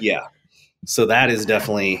 Yeah. So that is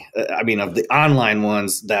definitely, I mean, of the online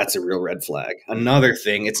ones, that's a real red flag. Another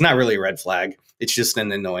thing, it's not really a red flag. It's just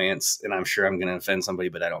an annoyance. And I'm sure I'm going to offend somebody,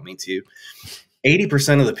 but I don't mean to.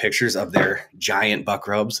 80% of the pictures of their giant buck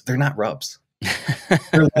rubs, they're not rubs.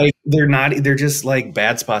 They're just like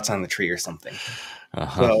bad spots on the tree or something.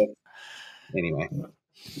 So anyway.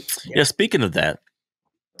 Yeah, speaking of that,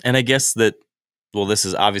 and I guess that, well, this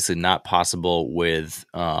is obviously not possible with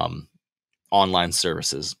online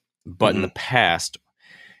services, but in the past,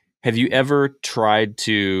 have you ever tried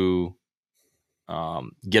to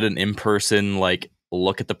get an in-person like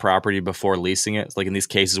look at the property before leasing it? Like in these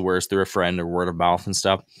cases where it's through a friend or word of mouth and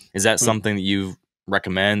stuff. Is that something that you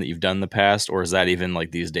recommend, that you've done in the past, or is that even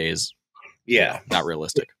like these days? Yeah, not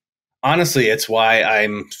realistic. Honestly, it's why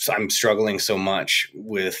I'm struggling so much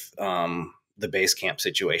with the base camp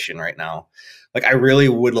situation right now. Like, I really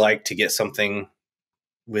would like to get something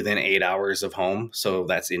within 8 hours of home. So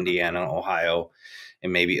that's Indiana, Ohio,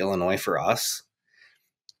 and maybe Illinois for us.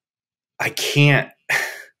 I can't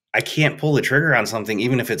pull the trigger on something,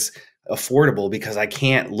 even if it's affordable, because I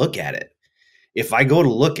can't look at it. If I go to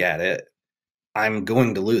look at it, I'm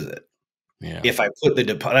going to lose it. Yeah. If I put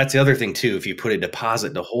that's the other thing too. If you put a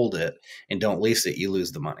deposit to hold it and don't lease it, you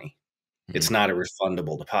lose the money. It's not a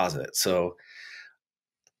refundable deposit. So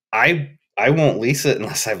I won't lease it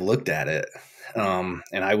unless I've looked at it. And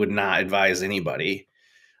I would not advise anybody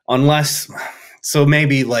unless, so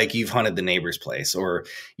maybe like you've hunted the neighbor's place or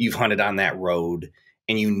you've hunted on that road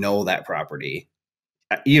and you know that property.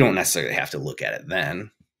 You don't necessarily have to look at it then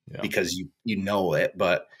because you know it.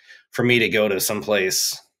 But for me to go to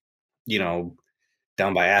someplace,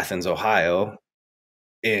 down by Athens, Ohio,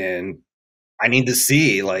 and I need to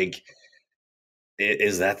see, like,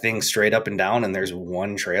 is that thing straight up and down and there's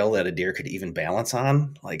one trail that a deer could even balance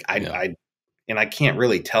on? Like, I can't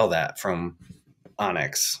really tell that from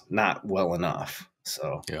Onyx, not well enough.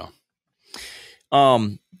 So,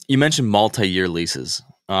 you mentioned multi-year leases.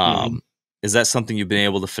 Is that something you've been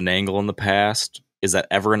able to finagle in the past? Is that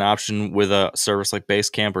ever an option with a service like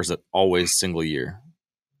Basecamp, or is it always single year?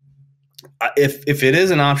 If it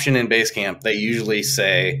is an option in Basecamp, they usually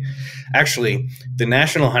say, actually, the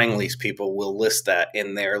National Hunting Lease people will list that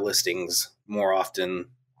in their listings more often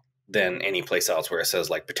than any place else where it says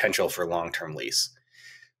like potential for long-term lease.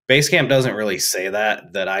 Basecamp doesn't really say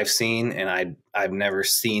that I've seen, and I've never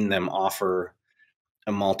seen them offer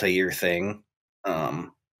a multi-year thing.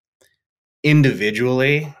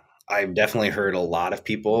 Individually, I've definitely heard a lot of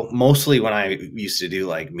people, mostly when I used to do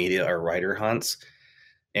like media or writer hunts,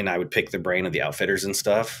 and I would pick the brain of the outfitters and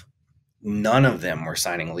stuff. None of them were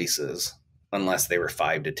signing leases unless they were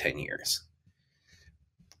 5 to 10 years.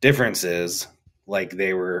 Difference is, like,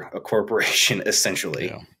 they were a corporation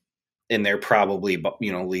essentially, and they're probably,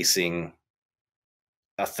 leasing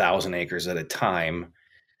 1,000 acres at a time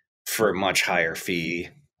for a much higher fee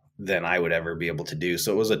than I would ever be able to do.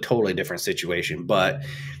 So it was a totally different situation, but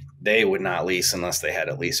they would not lease unless they had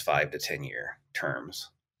at least 5 to 10 year terms.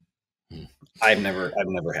 I've never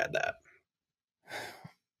had that.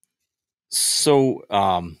 So,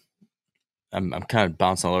 I'm kind of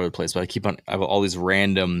bouncing all over the place, but I have all these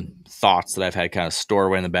random thoughts that I've had kind of stored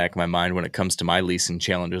away in the back of my mind when it comes to my leasing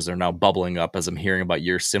challenges. They're now bubbling up as I'm hearing about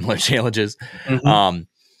your similar challenges. And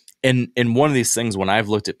one of these things, when I've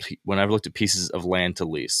looked at pieces of land to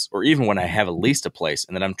lease, or even when I have leased a place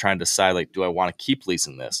and then I'm trying to decide, like, do I want to keep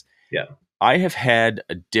leasing this? Yeah. I have had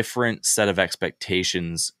a different set of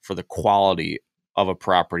expectations for the quality of a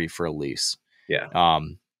property for a lease. Yeah.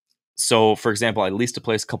 So, for example, I leased a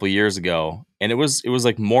place a couple of years ago, and it was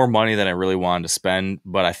like more money than I really wanted to spend,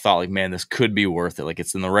 but I thought, like, man, this could be worth it. Like,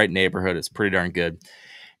 it's in the right neighborhood. It's pretty darn good.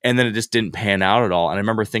 And then it just didn't pan out at all. And I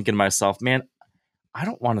remember thinking to myself, man, I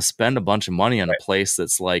don't want to spend a bunch of money on a place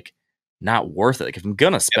that's like not worth it. Like, if I'm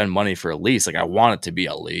going to spend money for a lease, like, I want it to be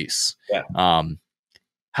a lease. Yeah.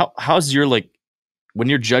 How's your, like, when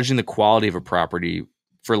you're judging the quality of a property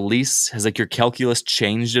for lease, has like your calculus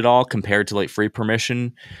changed at all compared to like free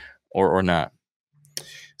permission or not?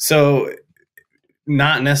 So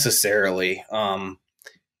not necessarily. The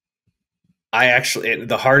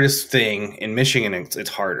hardest thing in Michigan, it's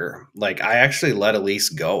harder. Like, I actually let a lease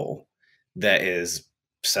go that is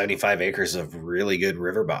 75 acres of really good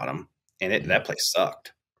river bottom, and that place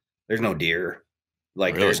sucked. There's no deer.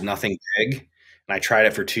 Like, really? There's nothing big. And I tried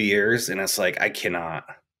it for 2 years, and it's like, I'm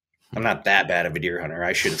not that bad of a deer hunter.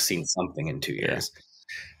 I should have seen something in 2 years. Yeah.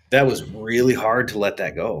 That was really hard to let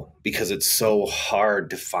that go because it's so hard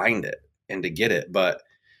to find it and to get it. But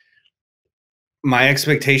my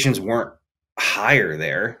expectations weren't higher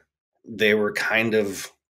there. They were kind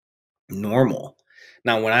of normal.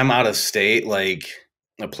 Now, when I'm out of state, like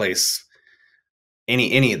a place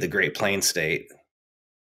any of the Great Plains state,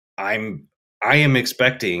 I am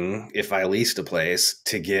expecting, if I leased a place,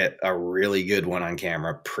 to get a really good one on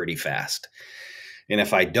camera pretty fast. And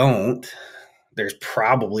if I don't, there's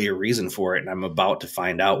probably a reason for it, and I'm about to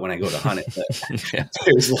find out when I go to hunt it. But Yeah.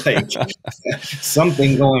 there's like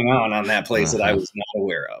something going on that place that I was not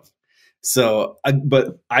aware of. So,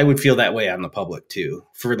 but I would feel that way on the public too,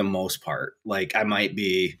 for the most part. Like I might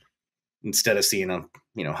be, instead of seeing a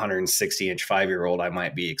 160-inch 5-year-old, I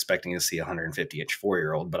might be expecting to see a 150-inch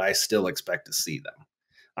 4-year-old, but I still expect to see them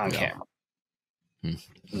on camera.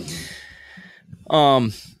 Mm-hmm.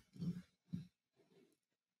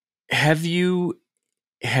 Have you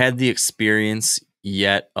had the experience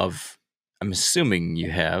yet of, I'm assuming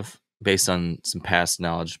you have, based on some past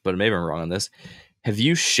knowledge, but maybe I'm wrong on this. Have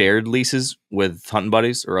you shared leases with hunting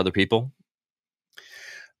buddies or other people?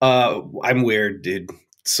 I'm weird, dude.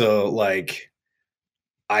 So like,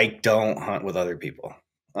 I don't hunt with other people.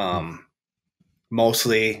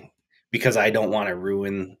 Mostly because I don't want to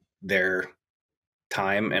ruin their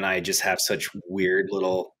time, and I just have such weird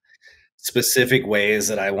little specific ways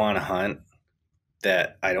that I want to hunt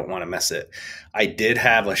that I don't want to mess it. I did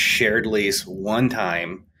have a shared lease one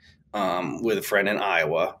time with a friend in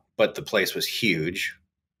Iowa, but the place was huge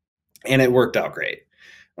and it worked out great.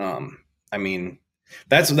 I mean,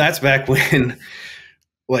 that's back when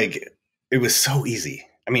like it was so easy.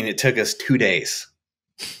 I mean, it took us 2 days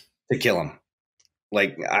to kill him.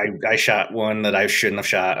 Like I shot one that I shouldn't have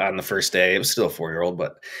shot on the first day. It was still a 4-year-old,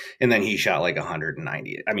 and then he shot like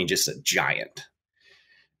 190. I mean, just a giant.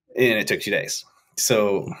 And it took 2 days.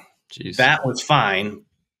 So that was fine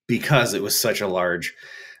because it was such a large,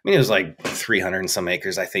 I mean, it was like 300 and some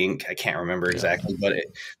acres, I think. I can't remember exactly, but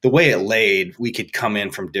the way it laid, we could come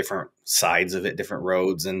in from different sides of it, different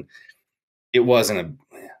roads. And it wasn't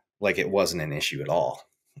an issue at all.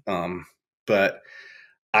 But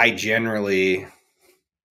I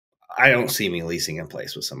don't see me leasing in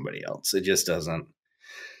place with somebody else. It just doesn't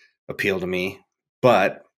appeal to me.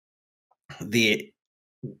 But the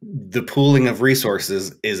pooling of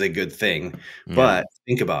resources is a good thing. Yeah. But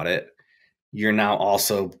think about it. You're now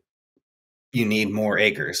also, you need more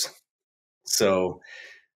acres. So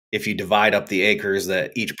if you divide up the acres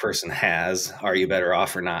that each person has, are you better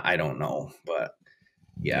off or not? I don't know. But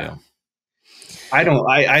yeah.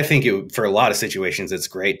 I think for a lot of situations, it's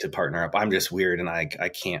great to partner up. I'm just weird and I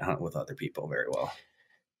can't hunt with other people very well.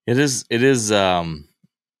 It is,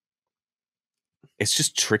 it's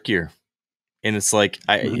just trickier. And it's like,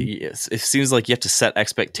 it seems like you have to set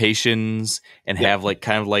expectations and have like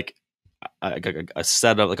kind of like a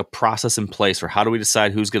setup, like a process in place for how do we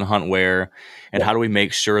decide who's going to hunt where, and how do we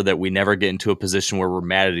make sure that we never get into a position where we're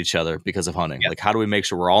mad at each other because of hunting. Like, how do we make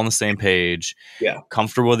sure we're all on the same page,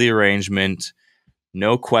 comfortable with the arrangement,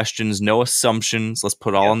 no questions, no assumptions. Let's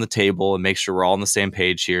put it all on the table and make sure we're all on the same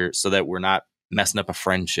page here so that we're not messing up a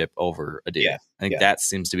friendship over a deer. I think that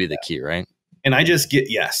seems to be the key, right? And I just get,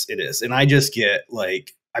 yes, it is. And I just get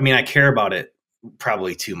like, I mean, I care about it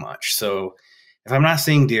probably too much. So if I'm not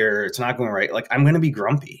seeing deer, it's not going right. Like I'm going to be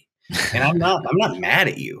grumpy, and I'm not mad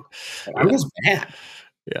at you. I'm just mad.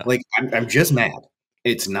 Yeah. Like I'm just mad.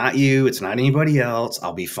 It's not you. It's not anybody else.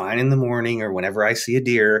 I'll be fine in the morning or whenever I see a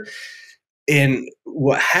deer. And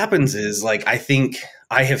what happens is, like, I think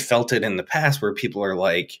I have felt it in the past where people are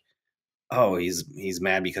like, oh, he's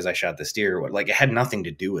mad because I shot this deer. Like it had nothing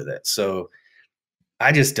to do with it. So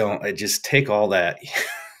I just take all that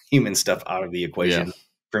human stuff out of the equation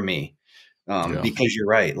for me. Because you're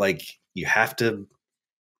right. Like you have to,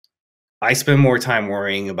 I spend more time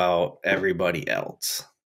worrying about everybody else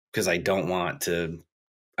because I don't want to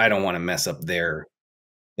mess up their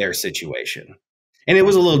situation. And it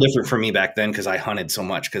was a little different for me back then because I hunted so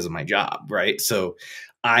much because of my job. Right. So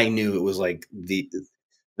I knew it was like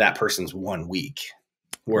that person's 1 week,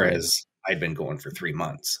 whereas I'd been going for 3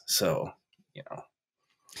 months. So,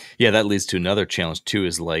 Yeah, that leads to another challenge too,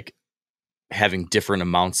 is like having different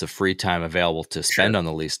amounts of free time available to spend on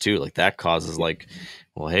the lease too. Like that causes like,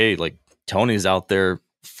 well, hey, like Tony's out there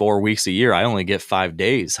 4 weeks a year. I only get 5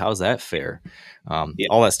 days. How's that fair?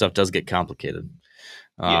 All that stuff does get complicated.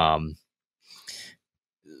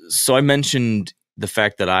 So I mentioned the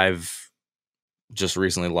fact that I've just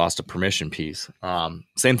recently lost a permission piece.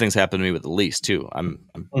 Same things happened to me with the lease too. I'm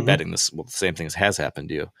betting the same things has happened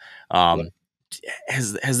to you.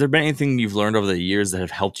 Has there been anything you've learned over the years that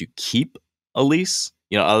have helped you keep a lease,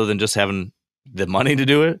 other than just having the money to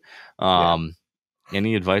do it?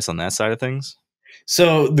 Any advice on that side of things?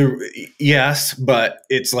 So yes, but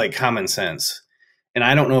it's like common sense. And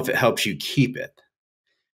I don't know if it helps you keep it,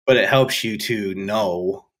 but it helps you to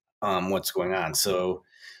know what's going on. So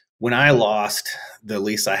when I lost the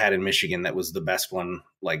lease I had in Michigan, that was the best one.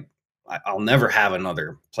 Like, I'll never have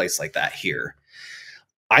another place like that here.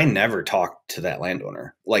 I never talked to that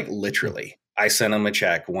landowner. Like, literally, I sent him a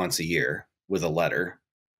check once a year with a letter,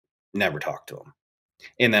 never talked to him.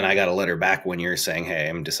 And then I got a letter back 1 year saying, hey,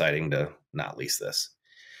 I'm deciding to not lease this.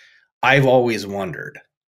 I've always wondered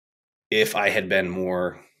if I had been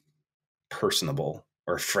more personable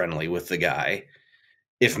or friendly with the guy,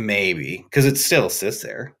 if maybe, because it still sits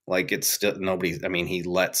there. Like, it's still nobody. I mean, he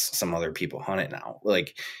lets some other people hunt it now.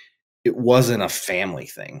 Like, it wasn't a family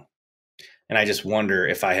thing. And I just wonder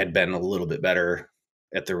if I had been a little bit better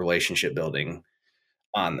at the relationship building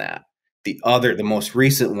on that. The most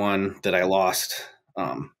recent one that I lost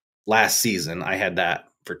last season, I had that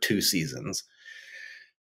for 2 seasons.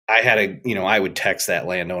 I would text that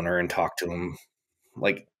landowner and talk to him.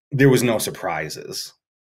 Like, there was no surprises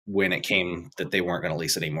when it came that they weren't going to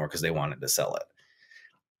lease it anymore because they wanted to sell it.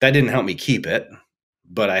 That didn't help me keep it,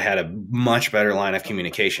 but I had a much better line of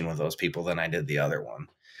communication with those people than I did the other one.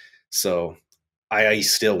 So I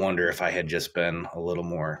still wonder if I had just been a little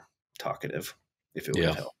more talkative, if it would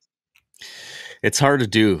have helped. It's hard to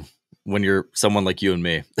do when you're someone like you and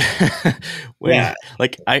me.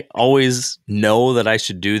 Like, I always know that I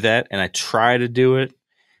should do that, and I try to do it,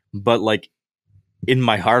 but like, in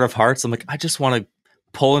my heart of hearts, I'm like, I just want to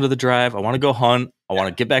pull into the drive. I want to go hunt. I want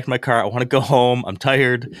to get back to my car. I want to go home. I'm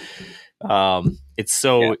tired. It's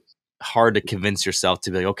so hard to convince yourself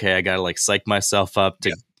to be like, okay, I got to like psych myself up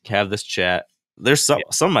to have this chat. There's some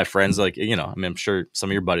of my friends, like, I mean, I'm sure some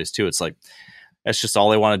of your buddies too. It's like, that's just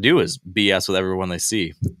all they want to do is BS with everyone they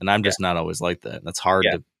see. And I'm just not always like that. That's hard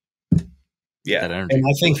to get that energy. And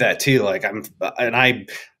I think that too, like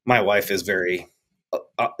my wife is very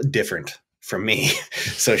different from me.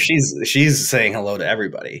 So she's saying hello to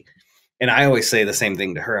everybody. And I always say the same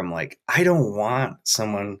thing to her. I'm like, I don't want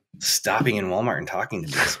someone stopping in Walmart and talking to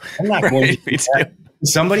me. I'm not going to do that to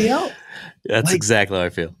somebody else. That's exactly how I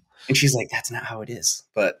feel. And she's like, that's not how it is.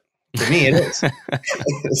 But for me, it is.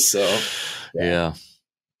 So, yeah.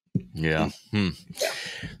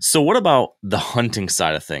 So what about the hunting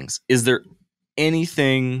side of things? Is there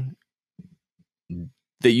anything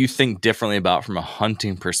that you think differently about from a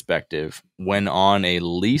hunting perspective when on a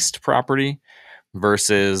leased property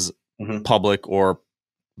versus public or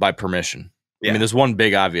by permission? I mean, there's one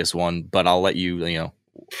big obvious one, but I'll let you,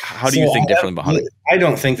 how do you think differently about hunting? I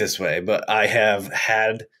don't think this way, but I have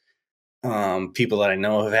had people that I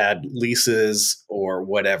know have had leases or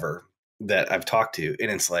whatever that I've talked to.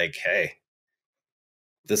 And it's like, hey,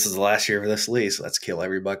 this is the last year of this lease. Let's kill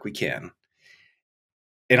every buck we can.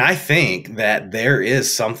 And I think that there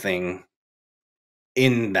is something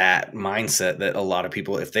in that mindset that a lot of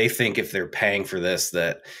people, if they think if they're paying for this,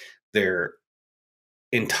 that they're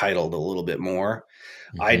entitled a little bit more.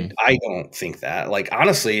 I don't think that. Like,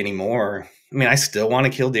 honestly, anymore, I mean, I still want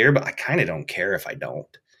to kill deer, but I kind of don't care if I don't.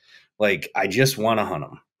 Like, I just want to hunt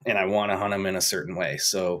them, and I want to hunt them in a certain way.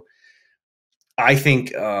 So I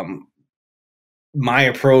think my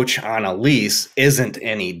approach on a lease isn't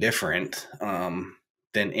any different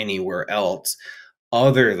than anywhere else,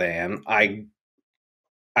 other than I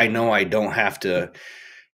know I don't have to.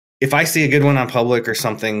 If I see a good one on public or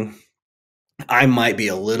something, I might be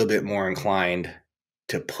a little bit more inclined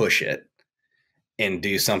to push it and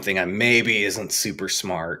do something I maybe isn't super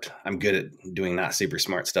smart. I'm good at doing not super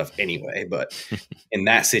smart stuff anyway, but in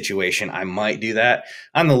that situation, I might do that.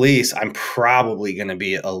 On the lease, I'm probably going to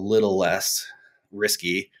be a little less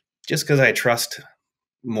risky just because I trust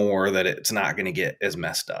more that it's not going to get as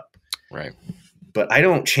messed up. Right. But I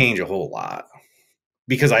don't change a whole lot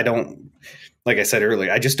because I don't, like I said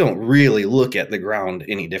earlier, I just don't really look at the ground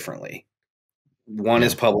any differently. One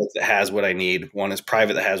is public that has what I need. One is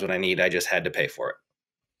private that has what I need. I just had to pay for it.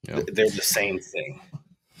 Yep. They're the same thing.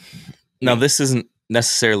 Now, this isn't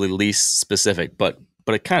necessarily lease specific, but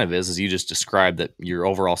it kind of is, as you just described, that your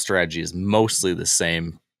overall strategy is mostly the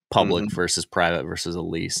same, public versus private versus a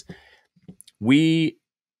lease. We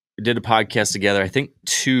did a podcast together, I think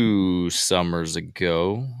 2 summers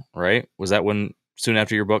ago, right? Was that when soon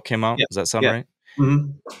after your book came out? Does that sound right?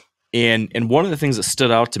 Mm-hmm. And one of the things that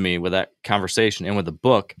stood out to me with that conversation and with the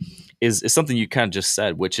book is something you kind of just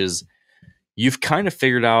said, which is you've kind of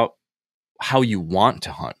figured out how you want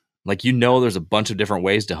to hunt. Like, there's a bunch of different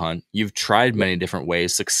ways to hunt. You've tried many different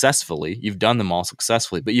ways successfully. You've done them all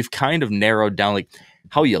successfully, but you've kind of narrowed down like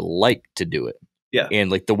how you like to do it. Yeah. And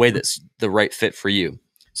like the way that's the right fit for you.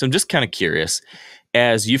 So I'm just kind of curious,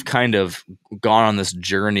 as you've kind of gone on this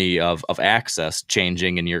journey of access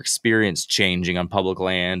changing and your experience changing on public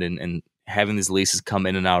land and having these leases come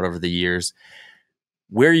in and out over the years,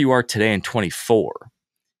 where you are today in 24,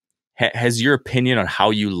 has your opinion on how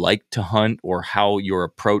you like to hunt or how your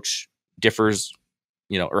approach differs,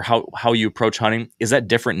 or how you approach hunting, is that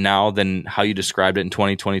different now than how you described it in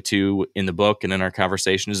 2022 in the book and in our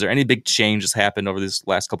conversation? Is there any big change that's happened over these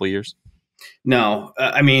last couple of years? No,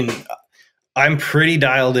 I mean, I'm pretty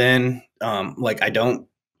dialed in. Like I don't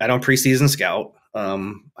preseason scout.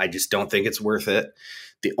 I just don't think it's worth it.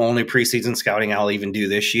 The only preseason scouting I'll even do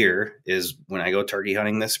this year is when I go turkey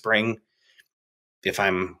hunting this spring. If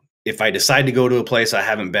I decide to go to a place I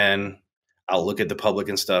haven't been, I'll look at the public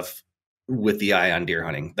and stuff with the eye on deer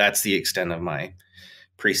hunting. That's the extent of my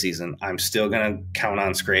preseason. I'm still going to count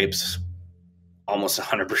on scrapes almost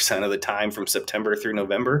 100% of the time from September through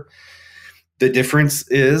November. The difference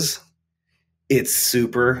is it's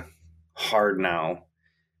super hard now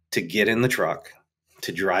to get in the truck,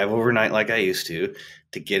 to drive overnight like I used to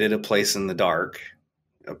get at a place in the dark,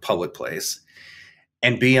 a public place,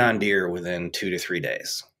 and be on deer within 2 to 3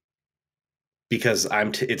 days. Because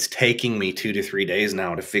it's taking me 2 to 3 days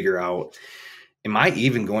now to figure out, am I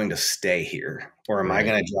even going to stay here? Or am I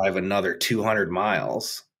going to drive another 200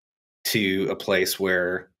 miles to a place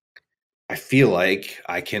where I feel like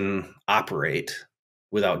I can operate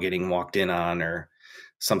without getting walked in on or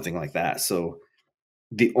something like that? So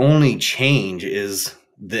the only change is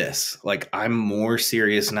this. Like, I'm more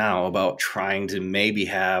serious now about trying to maybe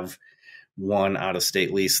have one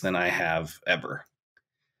out-of-state lease than I have ever.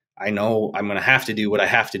 I know I'm going to have to do what I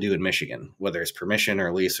have to do in Michigan, whether it's permission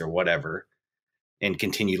or lease or whatever, and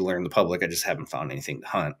continue to learn the public. I just haven't found anything to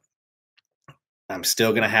hunt. I'm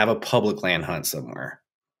still going to have a public land hunt somewhere.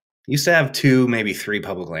 Used to have 2, maybe 3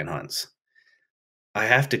 public land hunts. I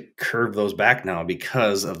have to curve those back now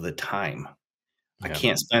because of the time. Yeah. I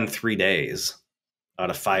can't spend 3 days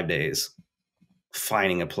out of 5 days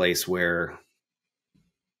finding a place where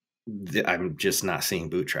I'm just not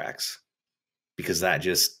seeing boot tracks, because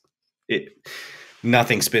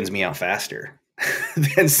nothing spins me out faster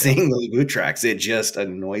than seeing those boot tracks. It just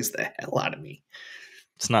annoys the hell out of me.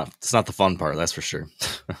 It's not the fun part, that's for sure.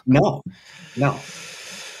 No.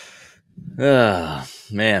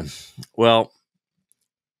 Man. Well,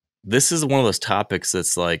 this is one of those topics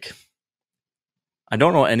that's like, I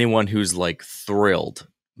don't know anyone who's like thrilled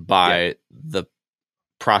by the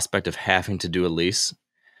prospect of having to do a lease,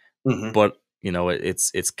 but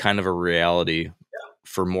it's kind of a reality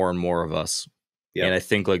for more and more of us. And I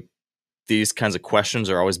think like these kinds of questions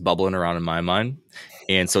are always bubbling around in my mind.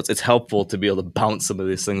 And so it's helpful to be able to bounce some of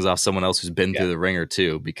these things off someone else who's been through the ringer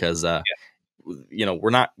too, because, we're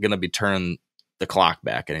not going to be turning the clock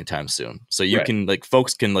back anytime soon. So you can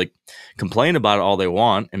folks can complain about it all they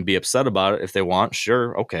want and be upset about it if they want.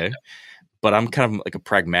 Sure. Okay. Yeah. But I'm kind of like a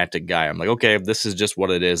pragmatic guy. I'm like, okay, this is just what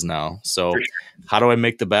it is now. So how do I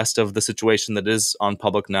make the best of the situation that is on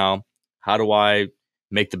public now? How do I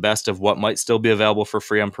make the best of what might still be available for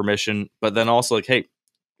free on permission? But then also like, hey,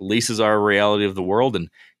 leases are a reality of the world, and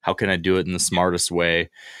how can I do it in the smartest way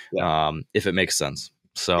if it makes sense?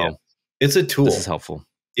 So it's a tool. This is helpful.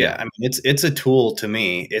 Yeah, I mean, it's a tool to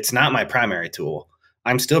me. It's not my primary tool.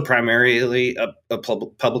 I'm still primarily a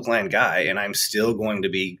public land guy, and I'm still going to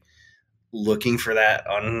be looking for that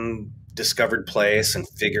undiscovered place and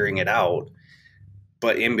figuring it out.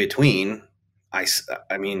 But in between, I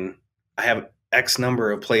mean, I have X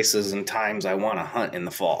number of places and times I want to hunt in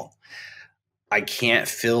the fall. I can't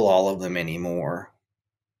fill all of them anymore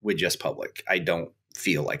with just public. I don't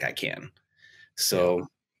feel like I can. So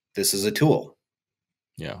this is a tool.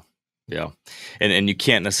 Yeah. And you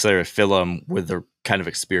can't necessarily fill them with the kind of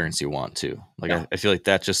experience you want to. Like, I feel like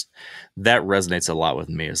that resonates a lot with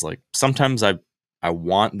me. Is like, sometimes I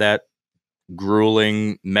want that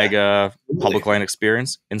grueling, mega public land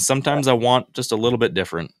experience. And sometimes I want just a little bit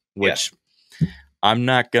different, which I'm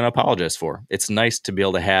not going to apologize for. It's nice to be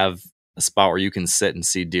able to have a spot where you can sit and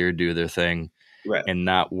see deer do their thing and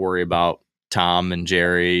not worry about Tom and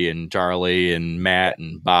Jerry and Charlie and Matt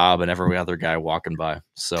and Bob and every other guy walking by.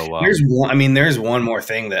 So there's one more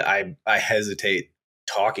thing that I hesitate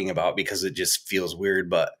talking about because it just feels weird,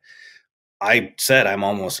 but I said I'm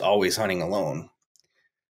almost always hunting alone.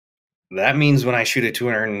 That means when I shoot a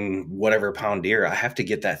 200 and whatever pound deer, I have to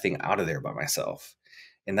get that thing out of there by myself.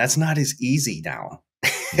 And that's not as easy now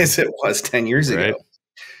as it was 10 years ago.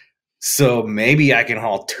 So maybe I can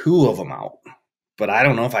haul 2 of them out, but I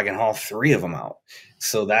don't know if I can haul 3 of them out.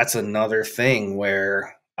 So that's another thing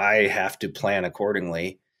where I have to plan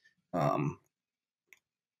accordingly. And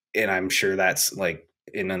I'm sure that's like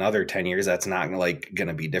in another 10 years, that's not like going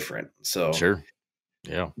to be different. So sure.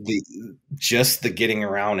 Yeah. Just the getting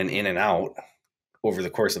around and in and out over the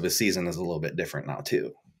course of a season is a little bit different now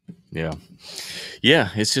too. Yeah. Yeah.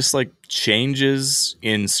 It's just like changes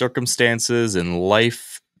in circumstances and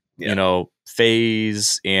life,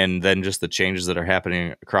 phase, and then just the changes that are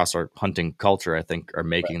happening across our hunting culture, I think, are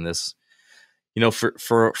making this,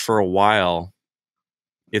 for a while,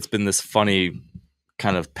 it's been this funny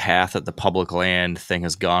kind of path that the public land thing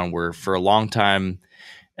has gone, where for a long time,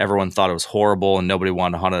 everyone thought it was horrible and nobody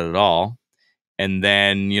wanted to hunt it at all. And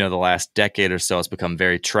then, the last decade or so, it's become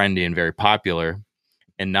very trendy and very popular.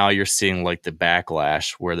 And now you're seeing like the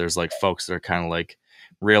backlash where there's like folks that are kind of like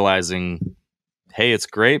realizing, hey, it's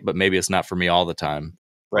great, but maybe it's not for me all the time,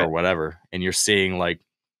 or whatever. And you're seeing like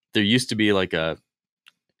there used to be like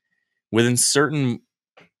within certain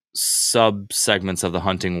sub segments of the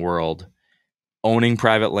hunting world, owning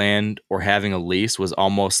private land or having a lease was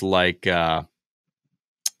almost like a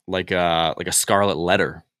scarlet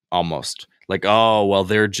letter, almost. Like, oh, well,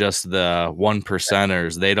 they're just the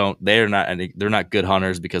 1%ers. They're not good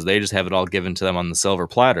hunters because they just have it all given to them on the silver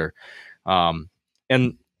platter.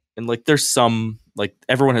 And like, there's some, like,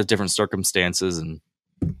 everyone has different circumstances, and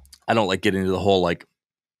I don't like getting into the whole like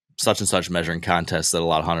such and such measuring contests that a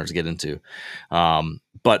lot of hunters get into.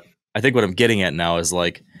 But I think what I'm getting at now is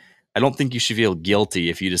like, I don't think you should feel guilty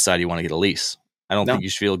if you decide you want to get a lease. I don't think you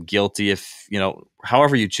should feel guilty if,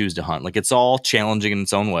 however you choose to hunt. Like, it's all challenging in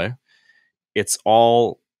its own way. It's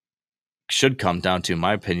all should come down to, in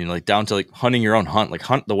my opinion, like down to like hunting your own hunt, like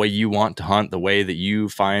hunt the way you want to hunt, the way that you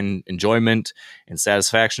find enjoyment and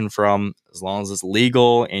satisfaction from, as long as it's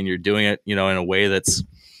legal and you're doing it, in a way that's,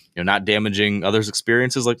 not damaging others'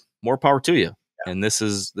 experiences, like more power to you. Yeah. And this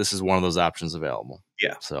is one of those options available.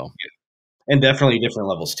 Yeah. So, and definitely different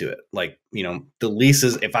levels to it. Like, the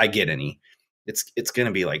leases, if I get any, it's going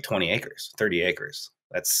to be like 20 acres, 30 acres.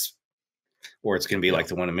 Or it's going to be like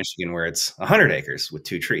the one in Michigan where it's 100 acres with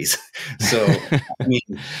 2 trees. So, I mean,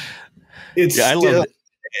 it's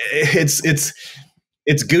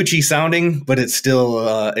it's Gucci sounding, but it's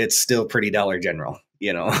still pretty Dollar General,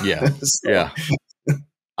 Yeah. So. Yeah.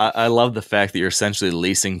 I love the fact that you're essentially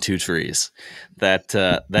leasing 2 trees.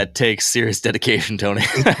 That takes serious dedication, Tony.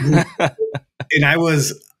 And I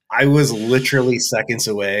was literally seconds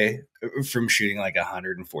away from shooting like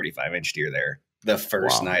 145-inch deer there the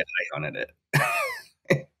first night I hunted it.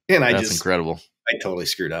 And that's incredible. I totally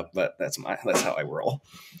screwed up, but that's how I roll.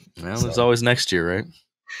 Well, there's always next year, right?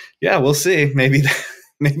 Yeah, we'll see. Maybe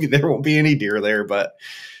there won't be any deer there, but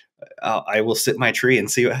I will sit my tree and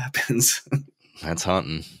see what happens. That's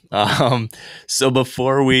hunting. So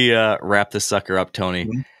before we wrap this sucker up, Tony,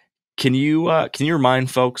 can you remind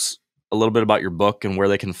folks a little bit about your book and where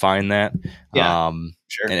they can find that? Yeah,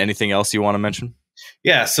 sure. And anything else you want to mention?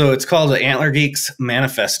 Yeah, so it's called the Antler Geeks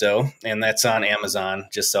Manifesto, and that's on Amazon.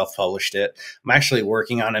 Just self-published it. I'm actually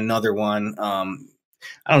working on another one. I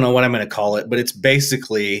don't know what I'm going to call it, but it's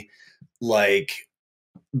basically like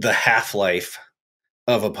the half-life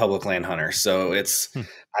of a public land hunter. So it's,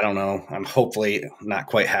 I don't know, I'm hopefully not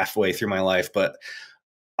quite halfway through my life, but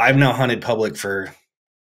I've now hunted public for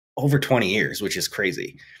over 20 years, which is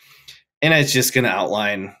crazy. And it's just going to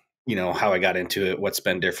outline, how I got into it, what's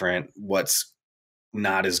been different, what's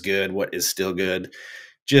not as good, what is still good.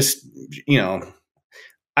 Just,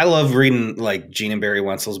 I love reading like Gene and Barry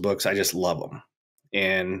Wenzel's books. I just love them.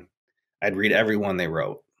 And I'd read every one they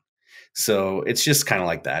wrote. So it's just kind of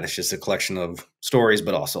like that. It's just a collection of stories,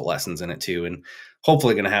 but also lessons in it too. And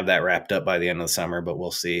hopefully going to have that wrapped up by the end of the summer, but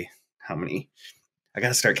we'll see how many. I got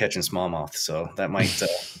to start catching smallmouth. So that might, take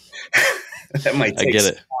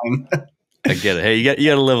time. I get it. Hey, you got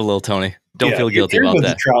to live a little, Tony. Don't feel guilty about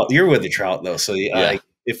that. You're with the trout though. So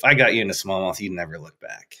if I got you into smallmouth, you'd never look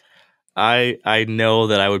back. I know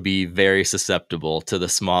that I would be very susceptible to the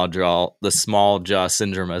small jaw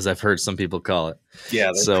syndrome, as I've heard some people call it.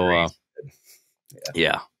 Yeah. So,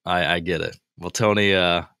 I get it. Well, Tony,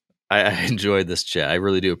 I enjoyed this chat. I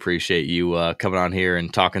really do appreciate you coming on here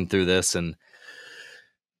and talking through this. And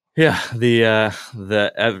yeah,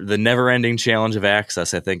 the never-ending challenge of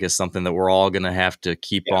access, I think, is something that we're all going to have to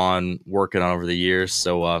keep on working on over the years.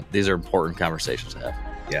 So these are important conversations to have.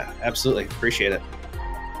 Yeah, absolutely. Appreciate it.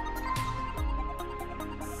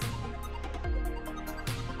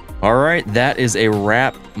 All right, that is a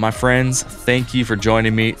wrap, my friends. Thank you for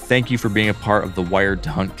joining me. Thank you for being a part of the Wired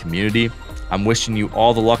to Hunt community. I'm wishing you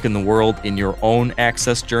all the luck in the world in your own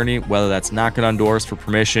access journey, whether that's knocking on doors for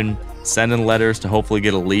permission, sending letters to hopefully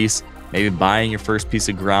get a lease, maybe buying your first piece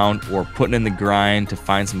of ground, or putting in the grind to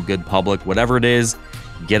find some good public. Whatever it is,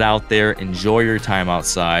 get out there, enjoy your time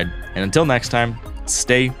outside. And until next time,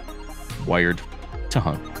 stay wired to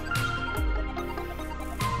hunt.